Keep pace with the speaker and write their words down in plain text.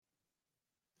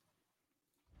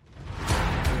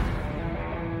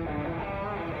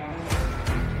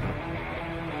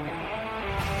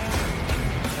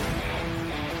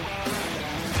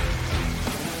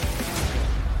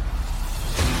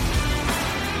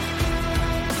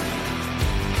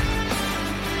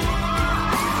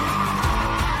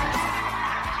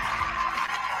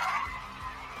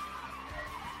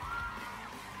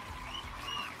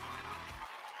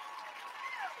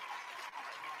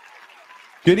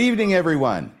Good evening,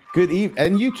 everyone.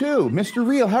 And you too, Mr.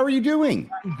 Real. How are you doing?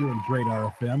 I'm doing great,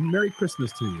 RFM. Merry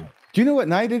Christmas to you. Do you know what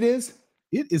night it is?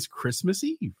 It is Christmas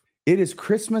Eve. It is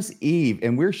Christmas Eve,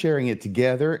 and we're sharing it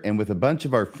together and with a bunch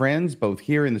of our friends, both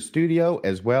here in the studio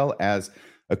as well as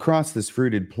across this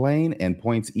fruited plain and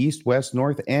points east, west,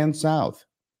 north, and south.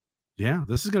 Yeah,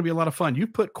 this is going to be a lot of fun. You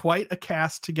put quite a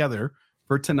cast together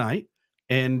for tonight,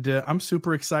 and I'm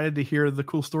super excited to hear the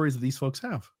cool stories that these folks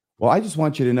have. Well, I just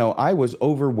want you to know I was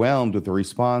overwhelmed with the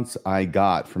response I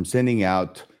got from sending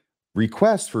out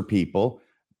requests for people,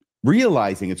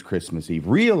 realizing it's Christmas Eve,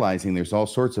 realizing there's all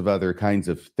sorts of other kinds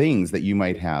of things that you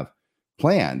might have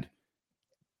planned.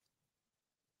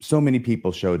 So many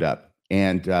people showed up,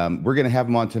 and we're going to have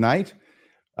them on tonight.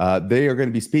 They are going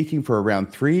to be speaking for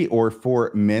around 3 or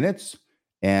 4 minutes,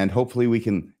 and hopefully we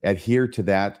can adhere to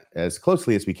that as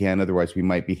closely as we can. Otherwise, we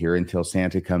might be here until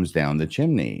Santa comes down the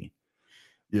chimney.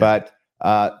 Yeah.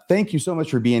 But thank you so much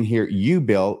for being here. You,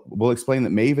 Bill, will explain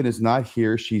that Maven is not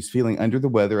here. She's feeling under the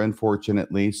weather,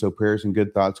 unfortunately. So prayers and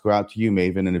good thoughts go out to you,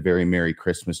 Maven, and a very Merry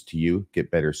Christmas to you.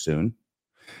 Get better soon.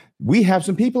 We have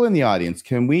some people in the audience.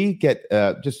 Can we get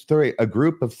just throw a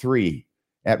group of 3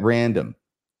 at random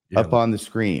up on the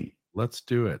screen? Let's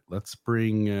do it. Let's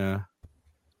bring...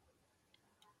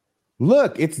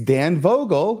 Look, it's Dan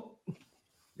Vogel.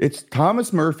 It's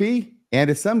Thomas Murphy. And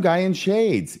it's some guy in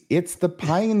shades. It's the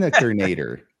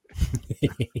Pine-Nicker-nator.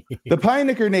 The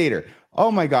Pine-Nicker-nator.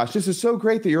 Oh my gosh, this is so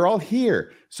great that you're all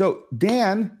here. So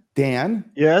Dan,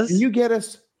 yes, can you get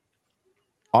us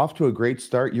off to a great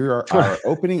start? You're our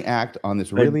opening act on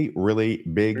this really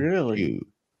big queue.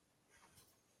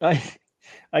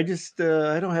 I just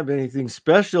I don't have anything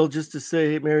special, just to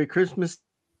say Merry Christmas.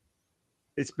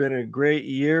 It's been a great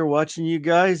year watching you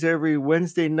guys every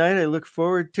Wednesday night. I look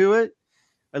forward to it.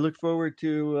 I look forward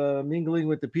to mingling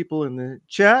with the people in the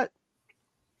chat.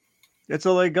 That's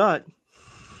all I got.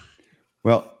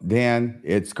 Well, Dan,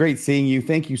 it's great seeing you.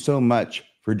 Thank you so much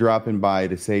for dropping by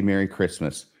to say Merry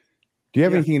Christmas. Do you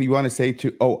have anything that you want to say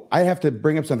to... Oh, I have to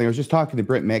bring up something. I was just talking to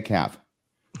Brent Metcalf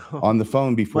on the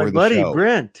phone before the show. My buddy,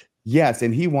 Brent. Yes,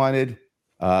 and he wanted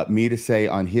me to say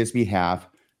on his behalf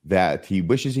that he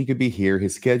wishes he could be here.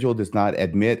 His schedule does not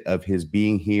admit of his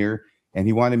being here. And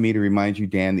he wanted me to remind you,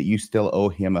 Dan, that you still owe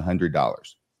him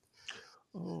 $100.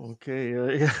 Oh,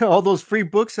 okay. All those free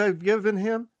books I've given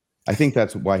him? I think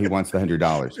that's why he wants the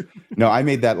 $100. No, I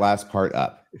made that last part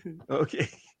up. Okay.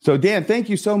 So, Dan, thank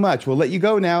you so much. We'll let you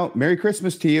go now. Merry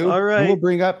Christmas to you. All right. And we'll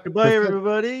bring up... Goodbye,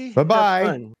 everybody. Bye-bye.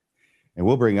 And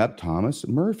we'll bring up Thomas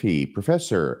Murphy,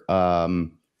 professor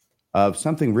of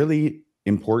something really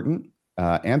important,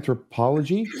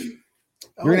 anthropology.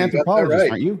 You're an anthropologist,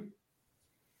 aren't you?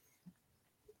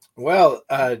 Well,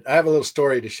 I have a little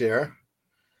story to share.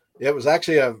 It was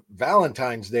actually a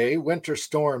Valentine's Day winter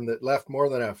storm that left more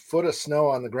than a foot of snow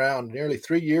on the ground nearly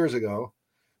 3 years ago.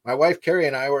 My wife, Carrie,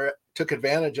 and I took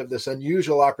advantage of this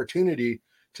unusual opportunity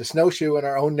to snowshoe in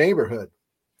our own neighborhood.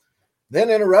 Then,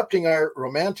 interrupting our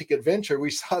romantic adventure, we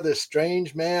saw this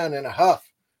strange man in a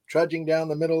huff trudging down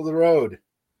the middle of the road.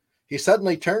 He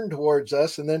suddenly turned towards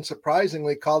us and then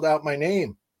surprisingly called out my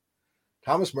name.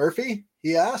 "Thomas Murphy?"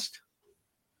 he asked.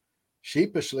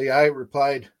 Sheepishly, I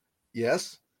replied,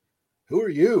 "Yes. Who are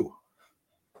you?"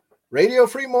 "Radio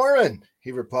Free Mormon,"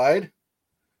 he replied.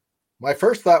 My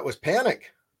first thought was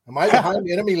panic. Am I behind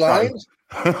enemy lines?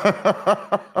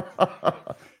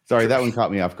 Sorry, that one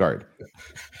caught me off guard.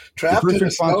 Trapped in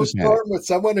a snowstorm with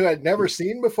someone who I'd never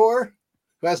seen before,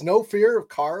 who has no fear of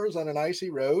cars on an icy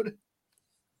road.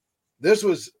 This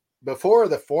was before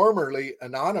the formerly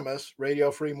anonymous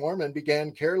Radio Free Mormon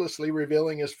began carelessly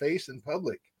revealing his face in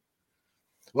public.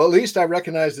 Well, at least I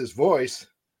recognized his voice.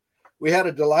 We had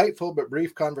a delightful but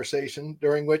brief conversation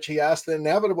during which he asked the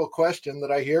inevitable question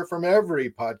that I hear from every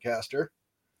podcaster.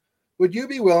 Would you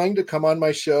be willing to come on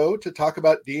my show to talk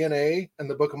about DNA and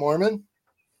the Book of Mormon?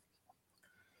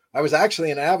 I was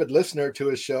actually an avid listener to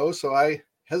his show, so I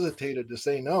hesitated to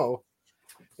say no.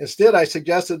 Instead, I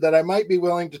suggested that I might be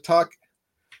willing to talk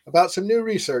about some new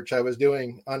research I was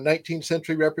doing on 19th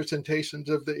century representations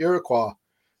of the Iroquois,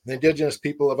 the indigenous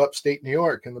people of upstate New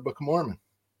York, in the Book of Mormon.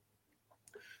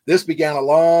 This began a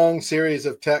long series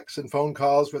of texts and phone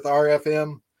calls with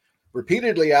RFM,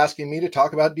 repeatedly asking me to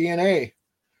talk about DNA.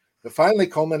 It finally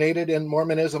culminated in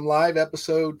Mormonism Live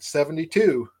episode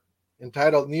 72,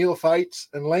 entitled Neophytes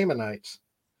and Lamanites.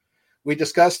 We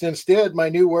discussed instead my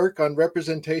new work on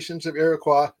representations of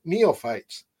Iroquois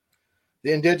neophytes,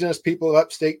 the indigenous people of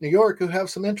upstate New York who have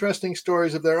some interesting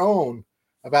stories of their own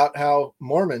about how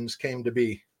Mormons came to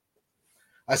be.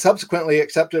 I subsequently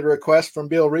accepted a request from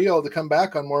Bill Reel to come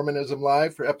back on Mormonism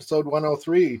Live for episode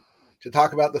 103 to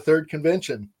talk about the Third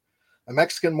Convention, a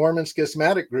Mexican Mormon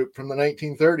schismatic group from the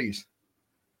 1930s.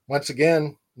 Once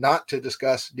again, not to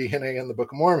discuss DNA and the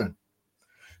Book of Mormon.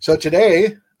 So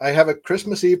today, I have a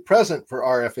Christmas Eve present for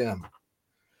RFM.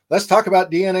 Let's talk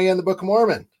about DNA and the Book of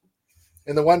Mormon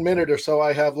in the 1 minute or so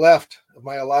I have left of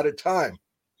my allotted time.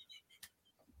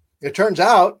 It turns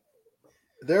out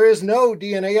there is no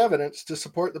DNA evidence to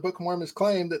support the Book of Mormon's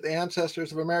claim that the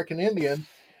ancestors of American Indians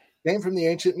came from the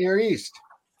ancient Near East.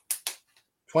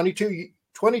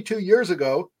 22 years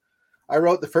ago, I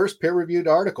wrote the first peer-reviewed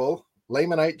article,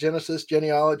 Lamanite Genesis,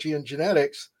 Genealogy, and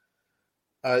Genetics,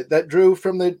 that drew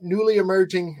from the newly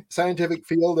emerging scientific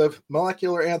field of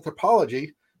molecular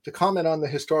anthropology to comment on the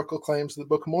historical claims of the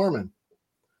Book of Mormon.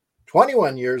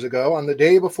 21 years ago, on the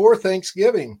day before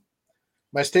Thanksgiving,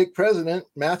 my stake president,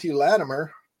 Matthew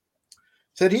Latimer,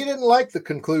 said he didn't like the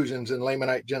conclusions in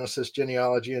Lamanite Genesis,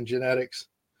 Genealogy, and Genetics.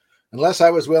 Unless I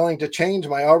was willing to change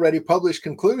my already published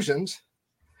conclusions,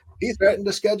 he threatened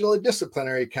to schedule a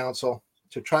disciplinary council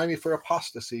to try me for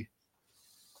apostasy.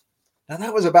 Now,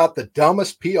 that was about the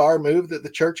dumbest PR move that the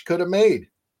church could have made.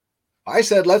 I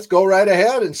said, let's go right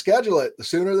ahead and schedule it. The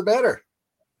sooner the better.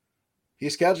 He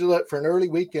scheduled it for an early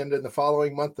weekend in the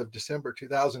following month of December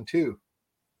 2002.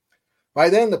 By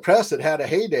then, the press had had a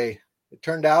heyday. It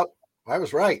turned out I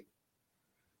was right.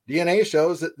 DNA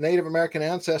shows that Native American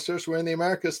ancestors were in the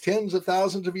Americas tens of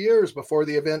thousands of years before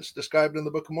the events described in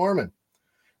the Book of Mormon,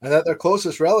 and that their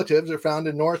closest relatives are found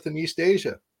in North and East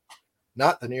Asia,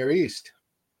 not the Near East.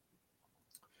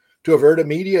 To avert a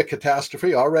media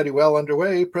catastrophe already well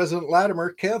underway, President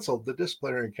Latimer canceled the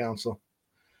disciplinary council.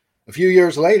 A few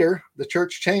years later, the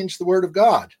church changed the Word of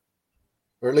God,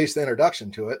 or at least the introduction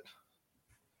to it.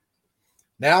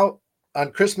 Now,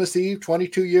 on Christmas Eve,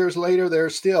 22 years later, there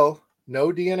is still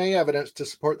no DNA evidence to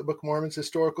support the Book of Mormon's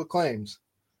historical claims.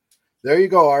 There you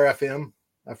go, RFM.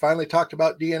 I finally talked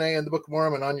about DNA and the Book of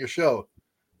Mormon on your show.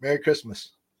 Merry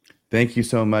Christmas. Thank you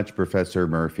so much, Professor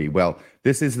Murphy. Well,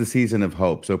 this is the season of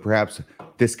hope, so perhaps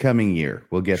this coming year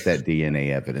we'll get that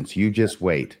DNA evidence. You just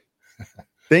wait.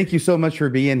 Thank you so much for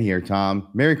being here, Tom.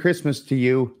 Merry Christmas to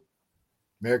you.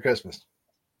 Merry Christmas.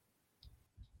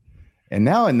 And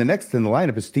now in the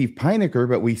lineup is Steve Pinecker,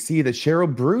 but we see that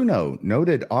Cheryl Bruno,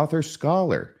 noted author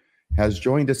scholar, has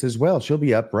joined us as well. She'll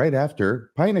be up right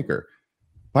after Pinecker.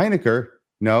 Pinecker,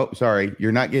 no, sorry,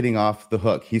 you're not getting off the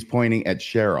hook. He's pointing at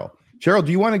Cheryl. Cheryl,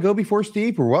 do you want to go before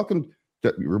Steve? You're welcome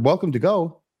to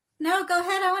go. No, go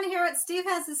ahead. I want to hear what Steve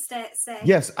has to say.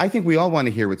 Yes, I think we all want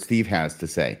to hear what Steve has to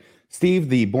say. Steve,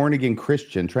 the born-again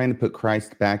Christian, trying to put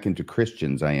Christ back into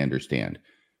Christians, I understand.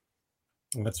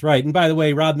 That's right. And by the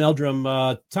way, Rob Meldrum,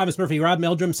 Thomas Murphy, Rob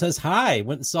Meldrum says hi.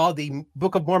 Went and saw the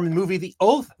Book of Mormon movie, The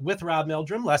Oath, with Rob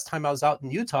Meldrum last time I was out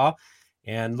in Utah,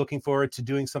 and looking forward to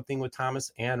doing something with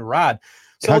Thomas and Rod.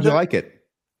 So how'd you like it?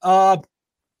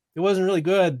 It wasn't really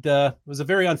good. It was a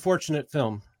very unfortunate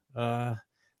film.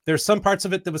 There's some parts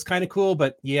of it that was kind of cool,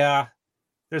 but yeah,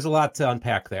 there's a lot to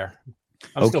unpack there.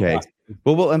 Okay.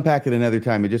 Well, we'll unpack it another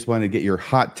time. I just wanted to get your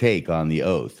hot take on The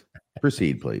Oath.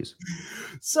 Proceed, please.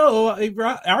 So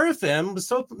RFM was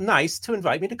so nice to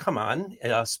invite me to come on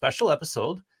a special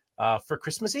episode for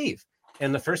Christmas Eve.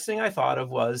 And the first thing I thought of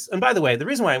was, and by the way, the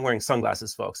reason why I'm wearing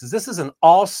sunglasses, folks, is this is an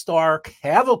all-star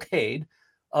cavalcade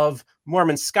of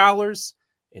Mormon scholars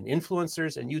and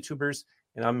influencers and YouTubers.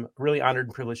 And I'm really honored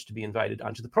and privileged to be invited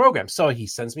onto the program. So he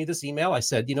sends me this email. I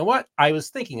said, you know what? I was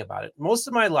thinking about it. Most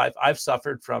of my life, I've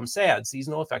suffered from SAD,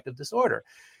 seasonal affective disorder.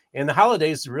 And the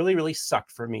holidays really, really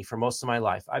sucked for me for most of my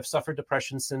life. I've suffered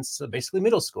depression since basically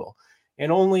middle school.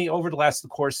 And only over the last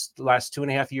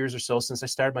 2.5 years or so since I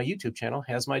started my YouTube channel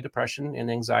has my depression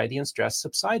and anxiety and stress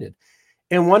subsided.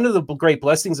 And one of the great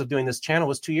blessings of doing this channel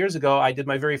was 2 years ago, I did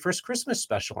my very first Christmas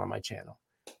special on my channel.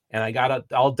 And I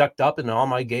got all decked up in all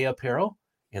my gay apparel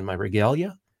and my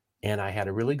regalia. And I had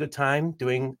a really good time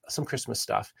doing some Christmas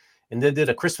stuff. And then did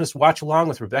a Christmas watch along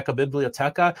with Rebecca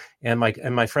Biblioteca and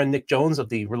my friend Nick Jones of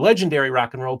the legendary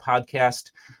rock and roll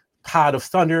podcast, Pod of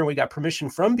Thunder. And we got permission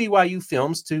from BYU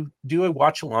Films to do a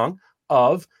watch along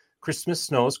of Christmas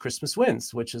Snows, Christmas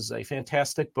Winds, which is a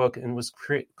fantastic book and was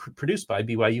produced by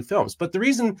BYU Films. But the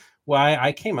reason why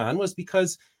I came on was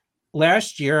because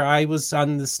last year I was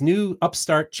on this new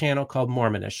upstart channel called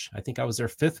Mormonish. I think I was their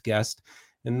 5th guest.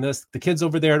 And the kids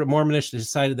over there at Mormonish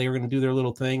decided they were going to do their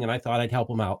little thing, and I thought I'd help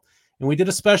them out. And we did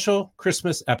a special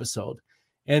Christmas episode.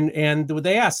 And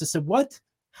they asked, I said,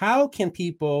 how can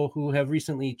people who have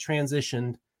recently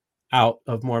transitioned out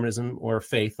of Mormonism or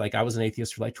faith, like I was an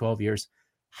atheist for like 12 years,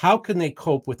 how can they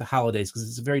cope with the holidays? Because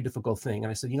it's a very difficult thing.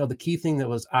 And I said, the key thing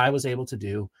that I was able to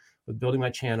do with building my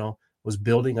channel was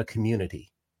building a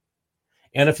community.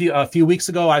 And a few weeks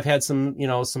ago, I've had some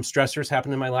stressors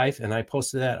happen in my life, and I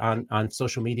posted that on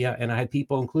social media, and I had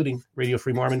people, including Radio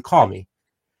Free Mormon, call me.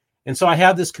 And so I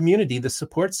have this community, this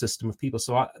support system of people.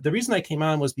 So the reason I came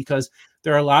on was because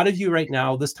there are a lot of you right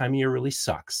now, this time of year really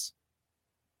sucks.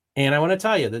 And I want to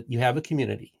tell you that you have a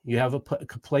community. You have a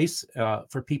place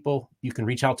for people. You can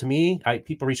reach out to me.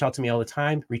 People reach out to me all the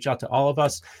time. Reach out to all of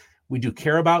us. We do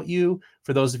care about you.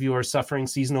 For those of you who are suffering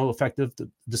seasonal affective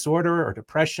disorder or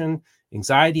depression,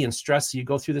 anxiety, and stress, you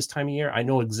go through this time of year. I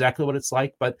know exactly what it's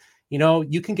like, but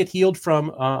you can get healed from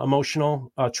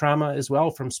emotional trauma as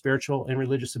well, from spiritual and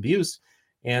religious abuse.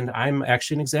 And I'm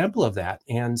actually an example of that.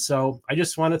 And so I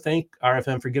just want to thank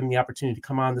RFM for giving me the opportunity to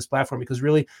come on this platform, because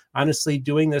really, honestly,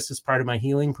 doing this is part of my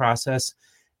healing process.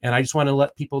 And I just want to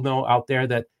let people know out there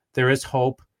that there is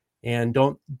hope, and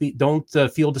don't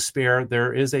feel despair.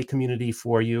 There is a community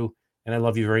for you. And I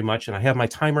love you very much. And I have my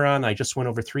timer on. I just went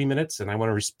over 3 minutes, and I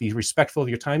want to be respectful of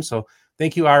your time. So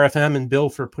thank you, RFM and Bill,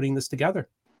 for putting this together.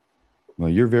 Well,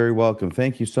 you're very welcome.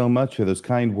 Thank you so much for those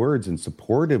kind words and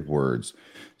supportive words,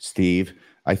 Steve.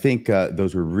 I think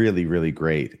those were really, really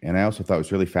great. And I also thought it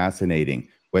was really fascinating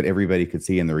what everybody could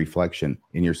see in the reflection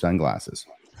in your sunglasses.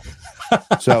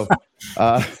 So,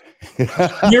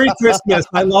 Merry Christmas.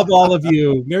 I love all of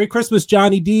you. Merry Christmas,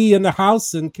 Johnny D in the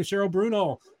house, and Cheryl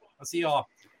Bruno. I'll see you all.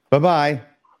 Bye-bye.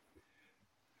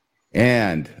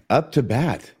 And up to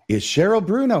bat is Cheryl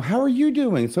Bruno. How are you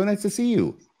doing? So nice to see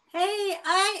you. Hey,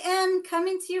 I am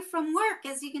coming to you from work.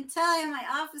 As you can tell, I have my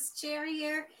office chair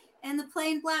here and the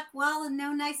plain black wall and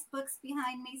no nice books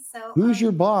behind me. So who's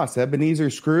your boss? Ebenezer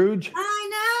Scrooge?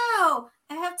 I know.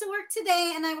 I have to work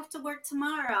today and I have to work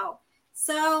tomorrow.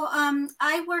 So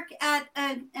I work at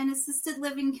an assisted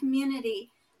living community.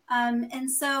 And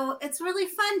so it's really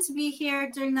fun to be here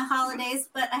during the holidays,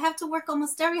 but I have to work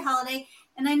almost every holiday,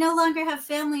 and I no longer have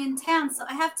family in town. So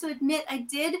I have to admit, I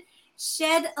did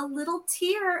shed a little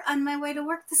tear on my way to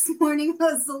work this morning.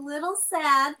 I was a little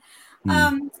sad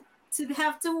to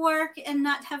have to work and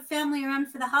not have family around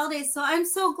for the holidays. So I'm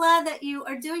so glad that you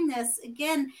are doing this.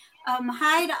 Again,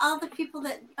 hi to all the people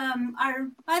that are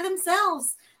by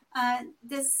themselves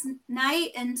this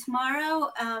night and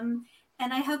tomorrow.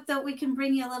 And I hope that we can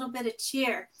bring you a little bit of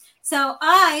cheer. So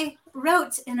I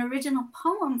wrote an original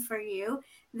poem for you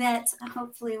that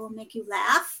hopefully will make you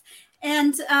laugh.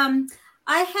 And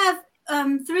I have,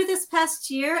 through this past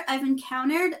year, I've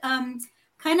encountered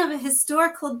kind of a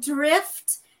historical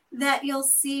drift that you'll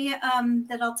see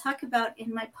that I'll talk about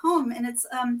in my poem. And it's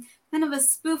kind of a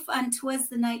spoof on 'Twas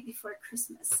the Night Before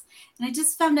Christmas. And I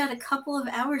just found out a couple of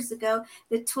hours ago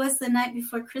that 'Twas the Night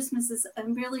Before Christmas is a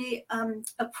really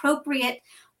appropriate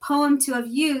poem to have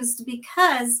used,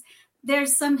 because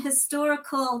there's some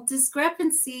historical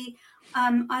discrepancy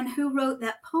on who wrote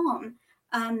that poem.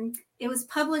 It was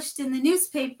published in the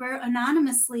newspaper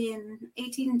anonymously in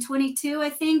 1822, I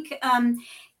think.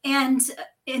 And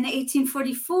in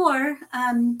 1844,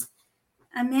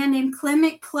 a man named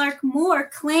Clement Clark Moore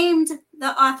claimed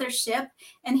the authorship,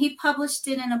 and he published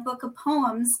it in a book of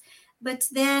poems. But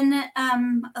then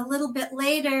a little bit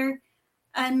later,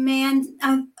 a man,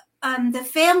 the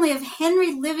family of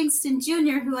Henry Livingston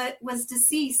Jr., who was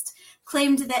deceased,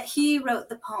 claimed that he wrote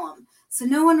the poem. So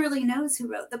no one really knows who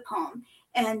wrote the poem.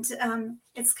 And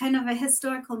it's kind of a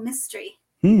historical mystery.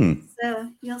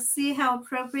 So you'll see how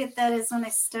appropriate that is when I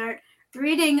start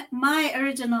reading my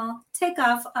original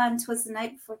takeoff on 'Twas the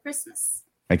Night Before Christmas.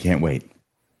 I can't wait.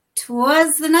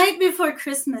 'Twas the night before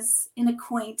Christmas in a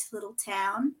quaint little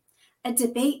town. A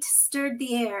debate stirred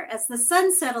the air as the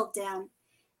sun settled down.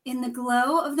 In the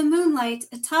glow of the moonlight,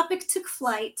 a topic took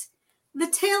flight, the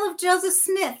tale of Joseph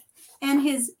Smith and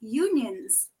his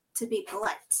unions, to be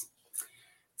polite.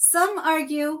 Some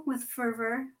argue with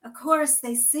fervor, a chorus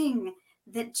they sing,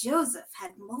 that Joseph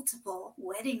had multiple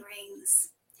wedding rings.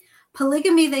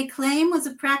 Polygamy, they claim, was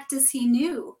a practice he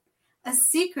knew, a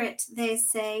secret, they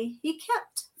say, he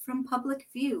kept from public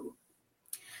view.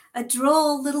 A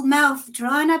droll little mouth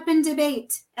drawn up in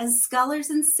debate, as scholars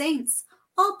and saints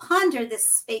all ponder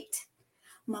this fate.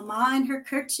 Mamma in her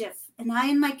kerchief, and I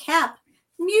in my cap,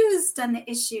 mused on the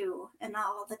issue and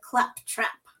all the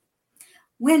claptrap.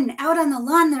 When out on the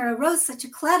lawn there arose such a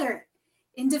clatter,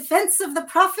 in defense of the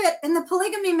prophet and the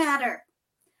polygamy matter.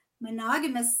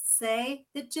 Monogamists say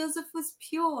that Joseph was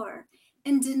pure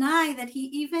and deny that he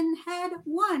even had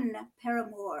one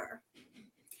paramour.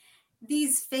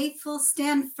 These faithful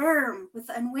stand firm with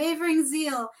unwavering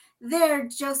zeal. Their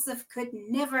Joseph could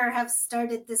never have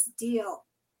started this deal.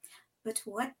 But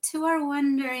what to our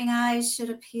wondering eyes should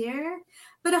appear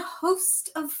but a host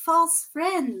of false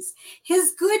friends,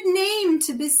 his good name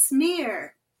to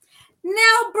besmear.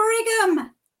 Now,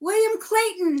 Brigham, William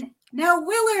Clayton, now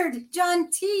Willard John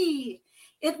T.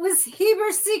 It was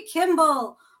Heber C.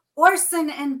 Kimball, Orson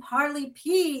and Parley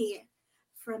P.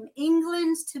 From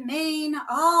England to Maine,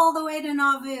 all the way to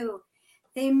Nauvoo.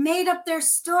 They made up their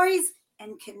stories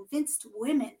and convinced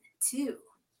women, too.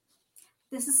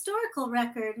 This historical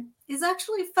record is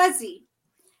actually fuzzy,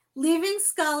 leaving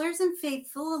scholars and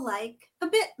faithful alike a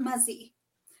bit muzzy.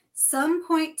 Some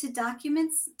point to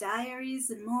documents, diaries,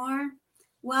 and more,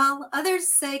 while others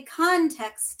say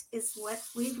context is what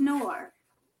we ignore.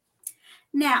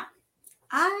 Now,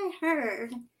 I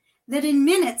heard that in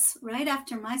minutes right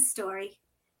after my story,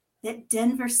 that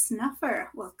Denver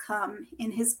Snuffer will come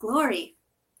in his glory.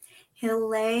 He'll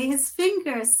lay his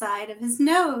finger aside of his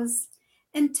nose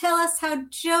and tell us how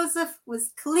Joseph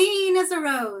was clean as a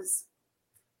rose.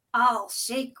 I'll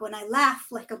shake when I laugh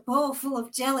like a bowl full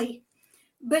of jelly,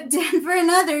 but Denver and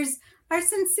others are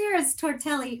sincere as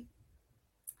tortelli.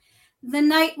 The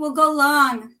night will go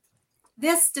long.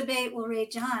 This debate will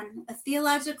rage on, a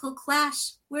theological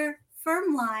clash where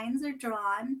firm lines are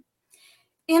drawn.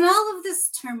 In all of this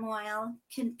turmoil,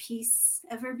 can peace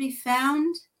ever be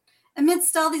found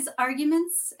amidst all these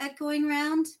arguments echoing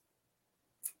round?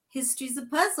 History's a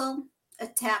puzzle, a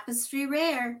tapestry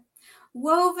rare,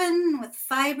 woven with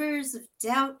fibers of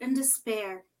doubt and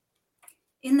despair.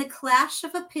 In the clash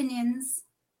of opinions,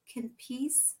 can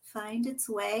peace find its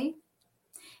way?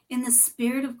 In the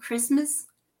spirit of Christmas,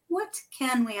 what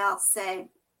can we all say?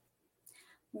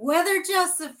 Whether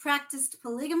Joseph practiced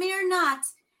polygamy or not,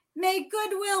 may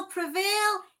goodwill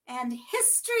prevail and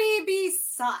history be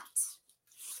sought.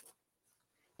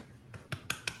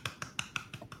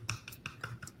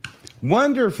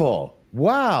 Wonderful.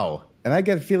 Wow. And I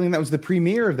get a feeling that was the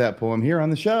premiere of that poem here on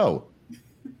the show.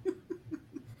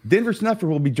 Denver Snuffer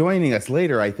will be joining us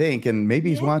later, I think, and maybe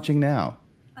he's watching now.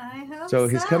 I hope so.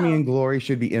 His coming in glory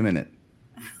should be imminent.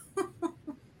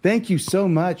 Thank you so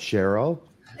much, Cheryl.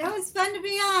 It was fun to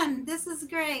be on. This is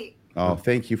great. Oh,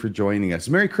 thank you for joining us.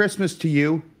 Merry Christmas to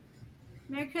you.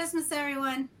 Merry Christmas,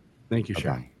 everyone. Thank you,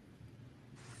 Cheryl.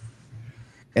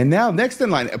 And now, next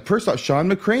in line, first off, Sean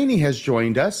McCraney has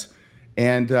joined us.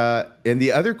 And in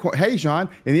the other hey, Sean,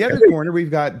 in the other corner,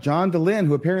 we've got John DeLynn,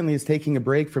 who apparently is taking a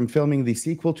break from filming the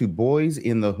sequel to Boys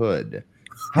in the Hood.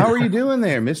 How are you doing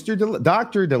there,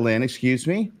 Dr. DeLynn, excuse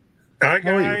me? Hi,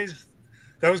 guys.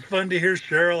 That was fun to hear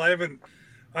Cheryl.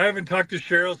 I haven't talked to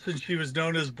Cheryl since she was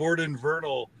known as Borden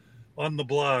Vernal on the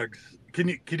blogs. Can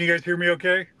you guys hear me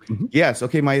okay? Mm-hmm. Yes.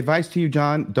 Okay. My advice to you,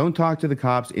 John, don't talk to the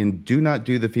cops and do not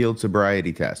do the field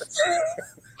sobriety tests.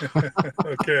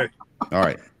 Okay. All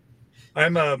right.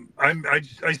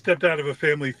 I stepped out of a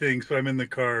family thing, so I'm in the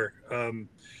car.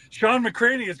 Sean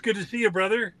McCraney, it's good to see you,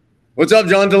 brother. What's up,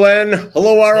 John DeLynn?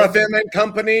 Hello, RFM and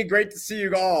company. Great to see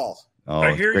you all. Oh,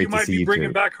 I hear you might be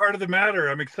bringing back Heart of the Matter.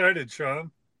 I'm excited, Sean.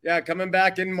 Yeah, coming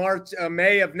back in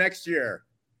May of next year.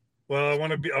 Well, I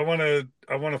want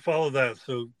to follow that,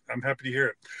 so I'm happy to hear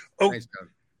it. Oh, thanks, John.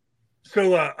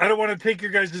 So I don't want to take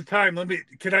your guys' time.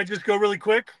 Can I just go really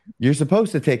quick? You're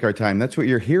supposed to take our time. That's what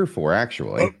you're here for,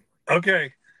 actually. Oh,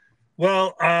 okay.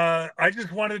 Well, I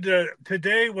just wanted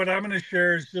today, what I'm going to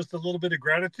share is just a little bit of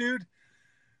gratitude.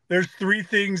 There's 3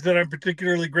 things that I'm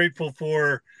particularly grateful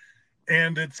for,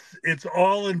 and it's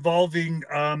all involving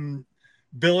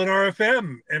Bill and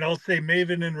RFM, and I'll say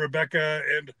Maven and Rebecca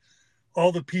and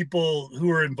all the people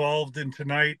who are involved in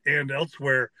tonight and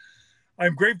elsewhere.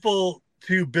 I'm grateful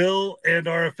to Bill and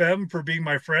RFM for being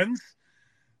my friends.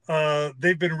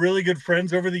 They've been really good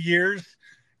friends over the years,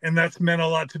 and that's meant a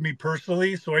lot to me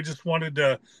personally. So I just wanted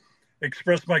to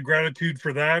express my gratitude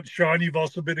for that. Sean, you've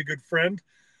also been a good friend.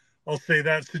 I'll say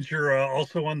that since you're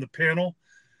also on the panel.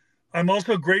 I'm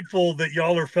also grateful that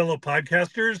y'all are fellow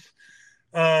podcasters.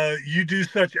 You do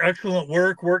such excellent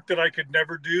work that I could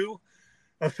never do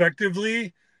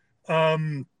effectively.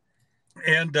 And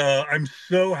I'm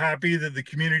so happy that the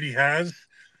community has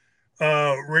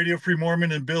Radio Free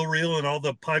Mormon and Bill Reel and all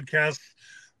the podcasts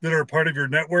that are a part of your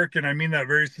network. And I mean that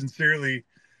very sincerely.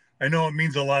 I know it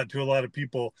means a lot to a lot of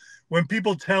people. When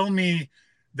people tell me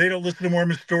they don't listen to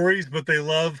Mormon stories, but they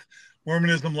love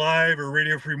Mormonism Live or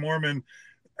Radio Free Mormon,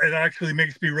 it actually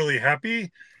makes me really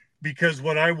happy, because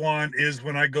what I want is,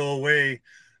 when I go away,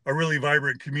 a really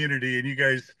vibrant community, and you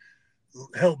guys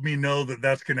help me know that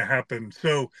that's going to happen.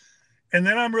 So, and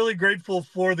then I'm really grateful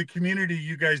for the community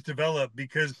you guys develop,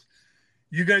 because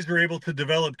you guys are able to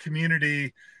develop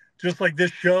community just like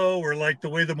this show, or like the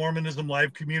way the Mormonism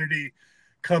Live community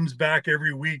comes back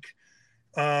every week.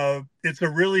 It's a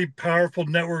really powerful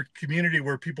network community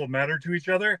where people matter to each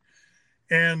other.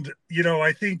 And,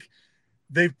 I think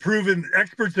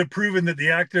experts have proven that the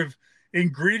act of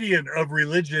ingredient of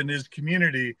religion is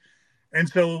community. And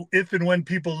so if and when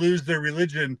people lose their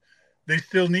religion, they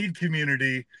still need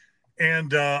community.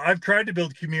 And I've tried to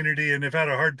build community and have had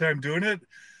a hard time doing it,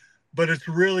 but it's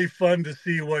really fun to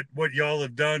see what y'all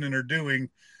have done and are doing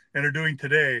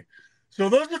today. So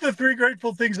those are the three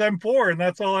grateful things I'm for, and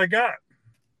that's all I got.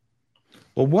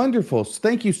 Well, wonderful.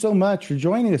 Thank you so much for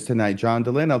joining us tonight, John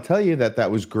DeLynn. I'll tell you that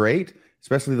was great,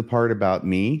 especially the part about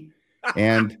me.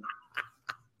 And,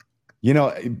 you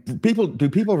know, do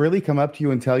people really come up to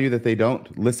you and tell you that they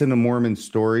don't listen to Mormon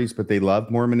stories, but they love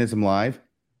Mormonism Live?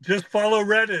 Just follow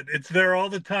Reddit. It's there all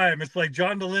the time. It's like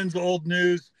John DeLynn's old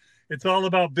news. It's all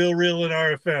about Bill Reel and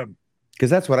RFM. Because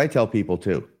that's what I tell people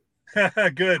too.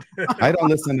 Good. I don't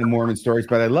listen to Mormon stories,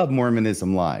 but I love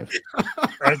Mormonism Live.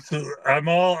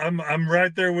 I'm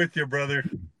right there with you, brother.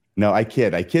 No, I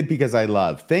kid because I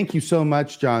love. Thank you so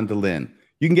much, John DeLynn.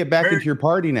 You can get back into your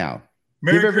party now.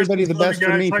 Give everybody the best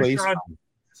for me, please.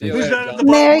 Who's that at the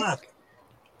bottom left?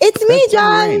 It's me,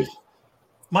 John.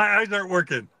 My eyes aren't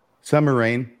working. Summer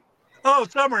Rain. Oh,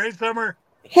 Summer. Hey, Summer.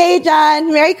 Hey,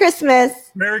 John. Merry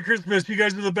Christmas. Merry Christmas. You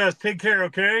guys are the best. Take care,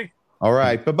 okay? All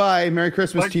right. Bye-bye. Merry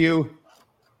Christmas to you.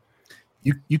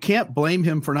 You can't blame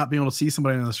him for not being able to see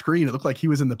somebody on the screen. It looked like he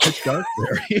was in the pitch dark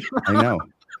there. I know.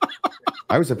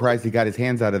 I was surprised he got his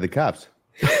hands out of the cuffs.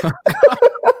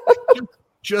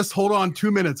 Just hold on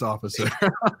 2 minutes, officer.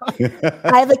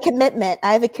 I have a commitment.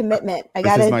 I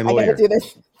gotta do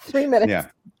this 3 minutes. Yeah.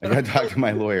 I gotta talk to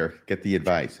my lawyer, get the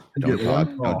advice. Don't talk,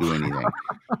 don't do anything.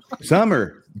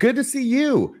 Summer, good to see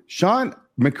you. Sean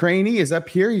McCraney is up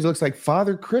here. He looks like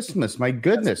Father Christmas. My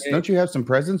goodness. Don't you have some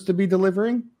presents to be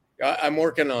delivering? I'm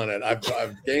working on it. I've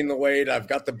gained the weight. I've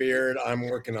got the beard. I'm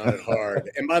working on it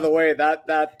hard. And by the way,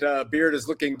 that beard is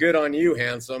looking good on you,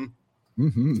 handsome.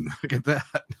 Mm-hmm. Look at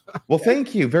that. Well,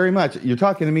 thank you very much. You're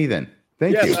talking to me then.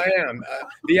 Thank you. Yes, I am.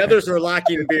 The others are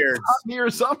lacking beards.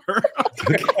 Near Summer.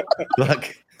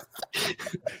 Look,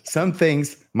 some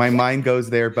things my mind goes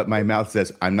there, but my mouth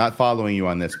says, I'm not following you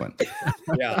on this one.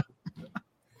 Yeah.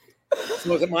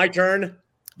 So is it my turn?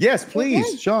 Yes,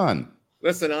 please, Sean.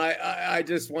 Listen, I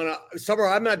just want to, Summer,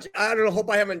 I don't know,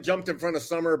 hope I haven't jumped in front of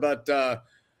Summer, but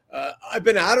I've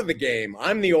been out of the game.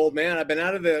 I'm the old man. I've been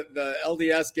out of the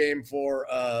LDS game for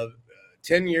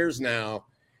 10 years now.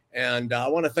 And I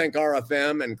want to thank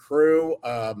RFM and crew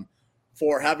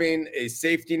for having a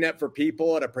safety net for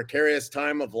people at a precarious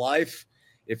time of life.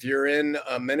 If you're in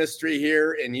a ministry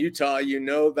here in Utah, you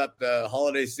know that the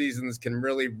holiday seasons can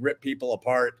really rip people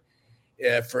apart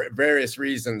for various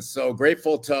reasons. So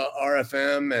grateful to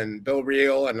RFM and Bill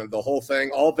Reel and the whole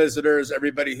thing, all visitors,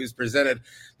 everybody who's presented.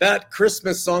 That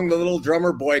Christmas song, The Little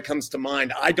Drummer Boy, comes to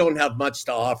mind. I don't have much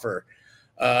to offer.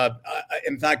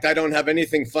 In fact, I don't have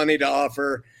anything funny to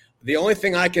offer. The only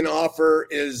thing I can offer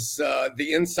is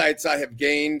the insights I have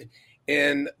gained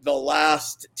in the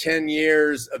last 10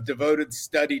 years of devoted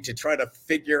study to try to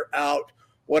figure out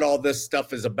what all this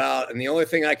stuff is about. And the only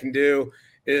thing I can do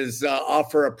is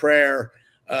offer a prayer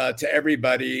to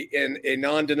everybody in a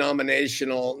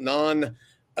non-denominational,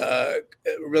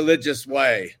 non-religious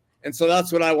way. And so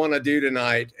that's what I want to do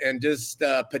tonight, and just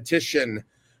petition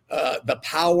the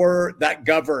power that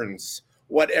governs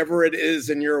whatever it is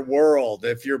in your world.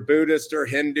 If you're Buddhist or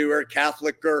Hindu or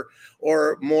Catholic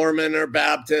or Mormon or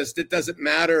Baptist, it doesn't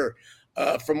matter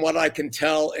from what I can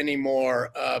tell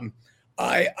anymore.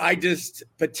 I just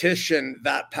petition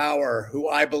that power, who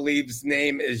I believe's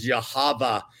name is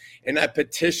Yahweh, and I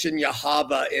petition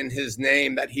Yahweh in his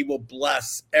name that he will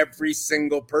bless every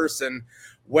single person,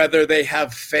 whether they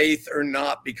have faith or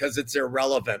not, because it's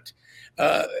irrelevant.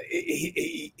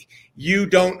 You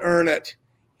don't earn it.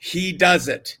 He does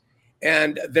it.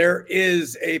 And there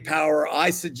is a power, I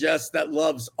suggest, that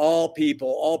loves all people,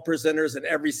 all presenters, and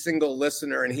every single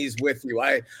listener, and he's with you.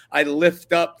 I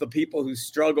lift up the people who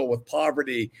struggle with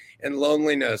poverty and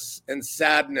loneliness and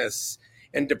sadness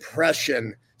and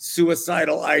depression,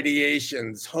 suicidal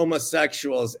ideations,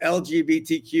 homosexuals,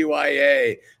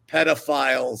 LGBTQIA,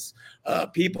 pedophiles,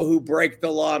 people who break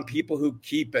the law and people who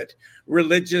keep it,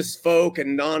 religious folk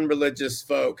and non-religious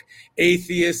folk,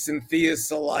 atheists and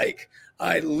theists alike.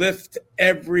 I lift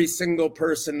every single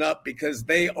person up because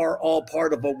they are all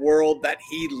part of a world that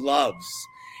he loves.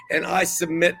 And I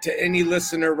submit to any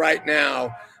listener right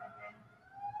now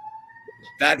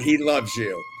that he loves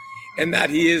you and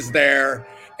that he is there.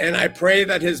 And I pray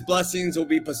that his blessings will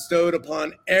be bestowed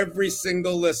upon every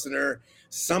single listener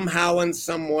somehow in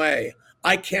some way.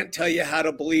 I can't tell you how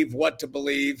to believe, what to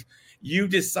believe. You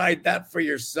decide that for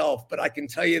yourself. But I can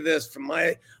tell you this from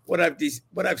what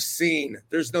I've seen.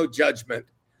 There's no judgment.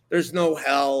 There's no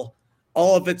hell.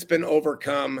 All of it's been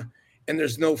overcome, and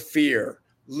there's no fear.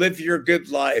 live your good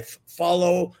life,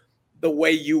 follow the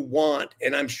way you want,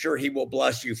 and I'm sure he will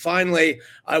bless you. Finally,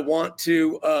 I want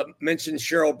to mention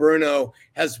Cheryl Bruno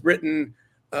has written,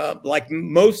 like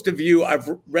most of you, I've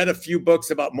read a few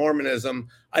books about Mormonism.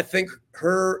 I think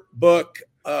her book,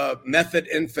 Method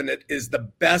Infinite, is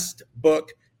the best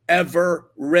book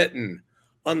ever written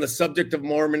on the subject of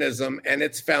Mormonism and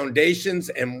its foundations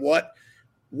and what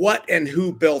and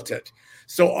who built it.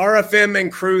 So RFM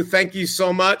and crew, thank you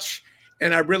so much.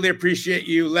 And I really appreciate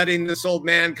you letting this old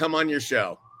man come on your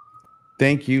show.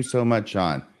 Thank you so much,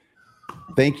 Sean.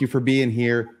 Thank you for being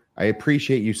here. I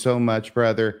appreciate you so much,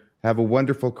 brother. Have a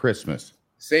wonderful Christmas.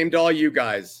 Same to all you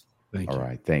guys. Thank you. All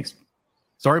right, thanks.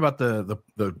 Sorry about the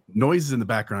noises in the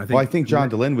background. I think John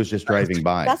DeLynn was just driving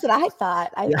by. That's what I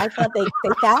thought. I thought they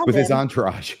found with him. his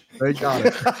entourage. They got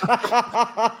it.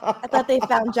 I thought they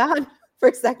found John for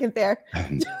a second there.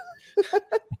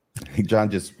 John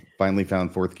just finally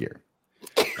found fourth gear.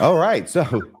 All right,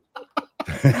 so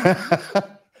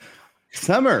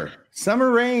summer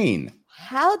rain.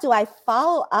 How do I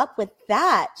follow up with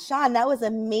that, Sean? That was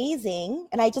amazing,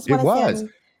 and I just want to say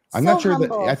I'm not sure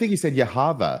that I think he said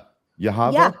Yahava.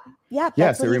 Yeah.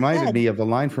 Yes, it reminded me of the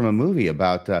line from a movie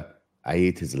about I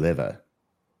ate his liver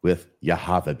with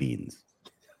Yahava beans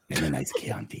and a nice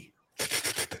Chianti.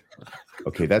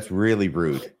 Okay, that's really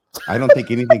rude. I don't think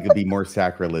anything could be more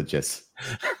sacrilegious.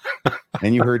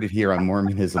 And you heard it here on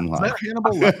Mormonism Live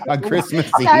on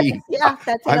Christmas Eve.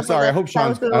 I'm sorry. I hope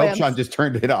Sean just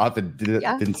turned it off and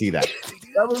didn't see that.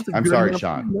 I'm sorry,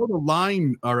 Sean. I know the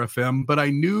line, RFM, but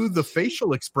I knew the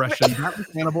facial expression. That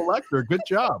was Hannibal Lecter. Good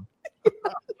job.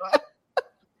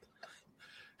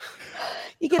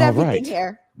 You get everything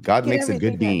here. God makes a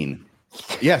good bean.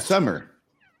 Yeah, Summer.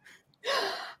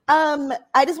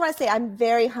 I just want to say I'm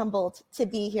very humbled to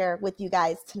be here with you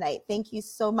guys tonight. Thank you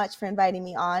so much for inviting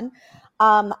me on.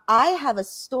 I have a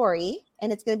story,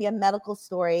 and it's going to be a medical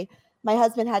story. My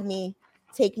husband had me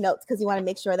take notes because he wanted to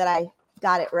make sure that I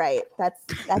got it right.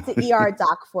 That's an ER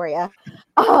doc for you.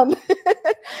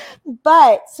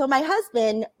 But so my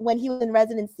husband, when he was in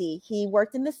residency, he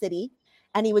worked in the city,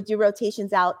 and he would do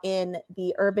rotations out in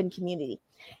the urban community.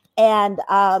 And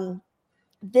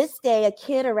this day, a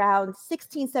kid around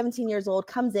 16, 17 years old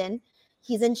comes in.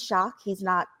 He's in shock. He's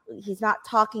not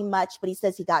talking much, but he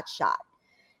says he got shot.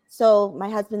 So my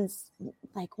husband's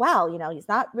like, wow, he's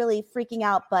not really freaking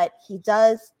out, but he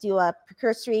does do a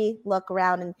precursory look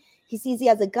around, and he sees he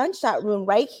has a gunshot wound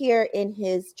right here in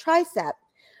his tricep,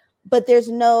 but there's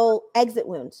no exit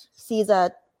wound. He sees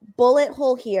a bullet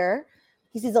hole here.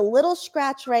 He sees a little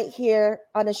scratch right here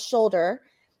on his shoulder,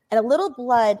 and a little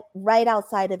blood right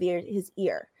outside of his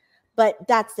ear, but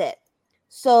that's it.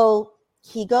 So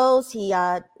he goes, he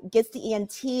gets the ENT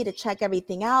to check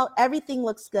everything out. Everything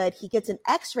looks good. He gets an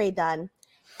x-ray done,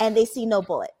 and they see no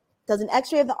bullet. Does an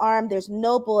x-ray of the arm. There's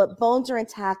no bullet. Bones are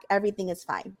intact. Everything is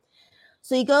fine.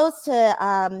 So he goes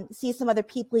to see some other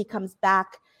people. He comes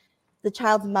back. The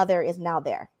child's mother is now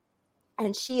there,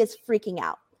 and she is freaking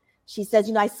out. She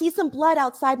says, I see some blood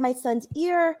outside my son's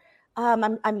ear.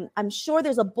 I'm sure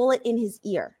there's a bullet in his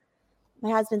ear. My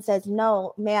husband says,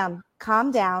 no, ma'am, calm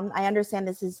down. I understand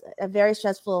this is a very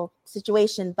stressful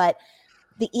situation, but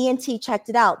the ENT checked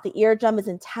it out. The eardrum is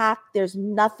intact. There's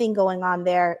nothing going on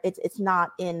there. It's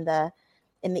not in the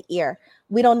ear.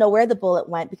 We don't know where the bullet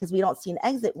went because we don't see an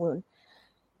exit wound.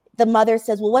 The mother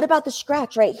says, well, what about the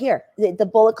scratch right here? The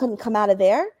bullet couldn't come out of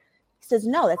there? He says,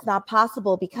 no, that's not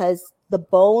possible because the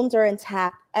bones are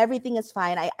intact. Everything is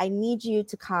fine. I need you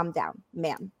to calm down,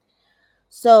 ma'am.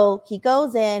 So he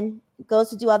goes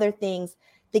to do other things.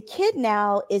 The kid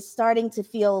now is starting to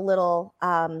feel a little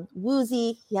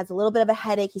woozy. He has a little bit of a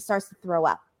headache. He starts to throw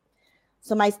up.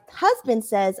 So my husband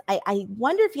says, I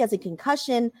wonder if he has a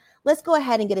concussion. Let's go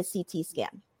ahead and get a CT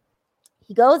scan.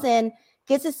 He goes in,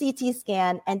 gets a CT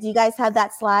scan. And do you guys have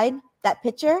that slide, that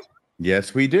picture?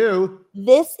 Yes, we do.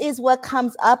 This is what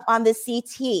comes up on the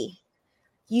CT.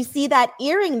 You see that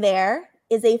earring there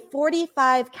is a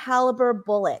 .45 caliber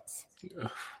bullet.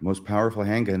 Most powerful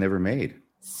handgun ever made.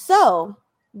 So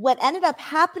what ended up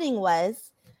happening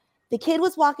was the kid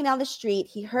was walking down the street.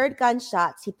 He heard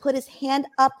gunshots. He put his hand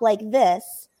up like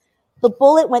this. The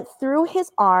bullet went through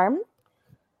his arm,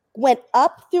 went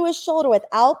up through his shoulder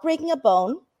without breaking a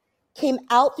bone, came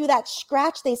out through that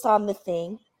scratch they saw on the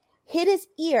thing, hit his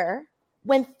ear,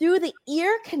 went through the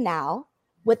ear canal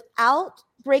without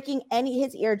breaking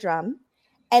his eardrum,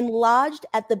 and lodged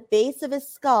at the base of his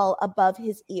skull above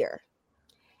his ear,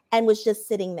 and was just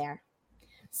sitting there.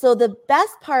 So the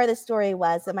best part of the story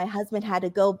was that my husband had to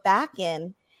go back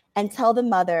in and tell the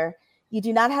mother, you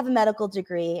do not have a medical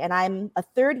degree, and I'm a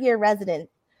third-year resident.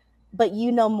 but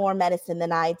you know more medicine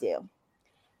than I do.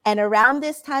 And around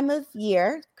this time of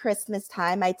year, Christmas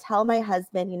time, I tell my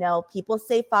husband, people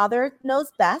say father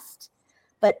knows best,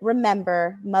 but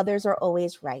remember, mothers are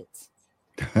always right.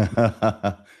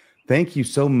 Thank you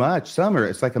so much, Summer.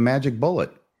 It's like a magic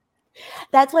bullet.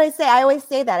 That's what I say. I always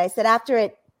say that. I said after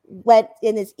it went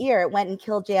in his ear, it went and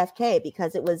killed JFK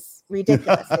because it was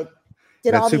ridiculous. It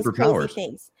did all these crazy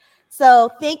things. So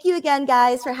thank you again,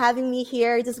 guys, for having me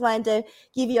here. I just wanted to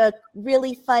give you a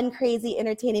really fun, crazy,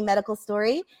 entertaining medical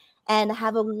story, and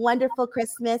have a wonderful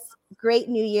Christmas, great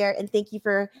New Year. And thank you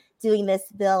for doing this,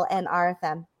 Bill and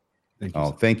RFM.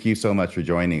 Thank you so much for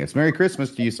joining us. Merry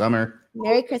Christmas to you, Summer.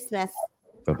 Merry Christmas.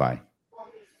 Bye-bye.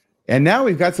 And now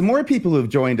we've got some more people who've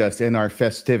joined us in our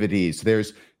festivities.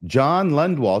 There's John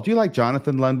Lundwall. Do you like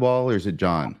Jonathan Lundwall, or is it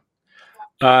John?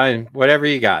 Whatever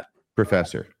you got.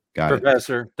 Professor.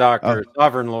 Professor, doctor,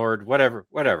 sovereign lord,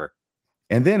 whatever.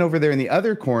 And then over there in the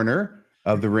other corner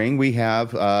of the ring, we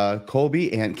have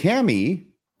Colby and Cammie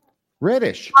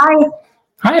Reddish.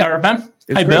 Hi, RFM.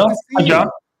 Hi, Bill. Hi, John.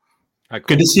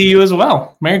 Good to see you as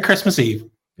well. Merry Christmas Eve.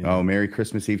 Oh, Merry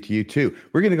Christmas Eve to you too.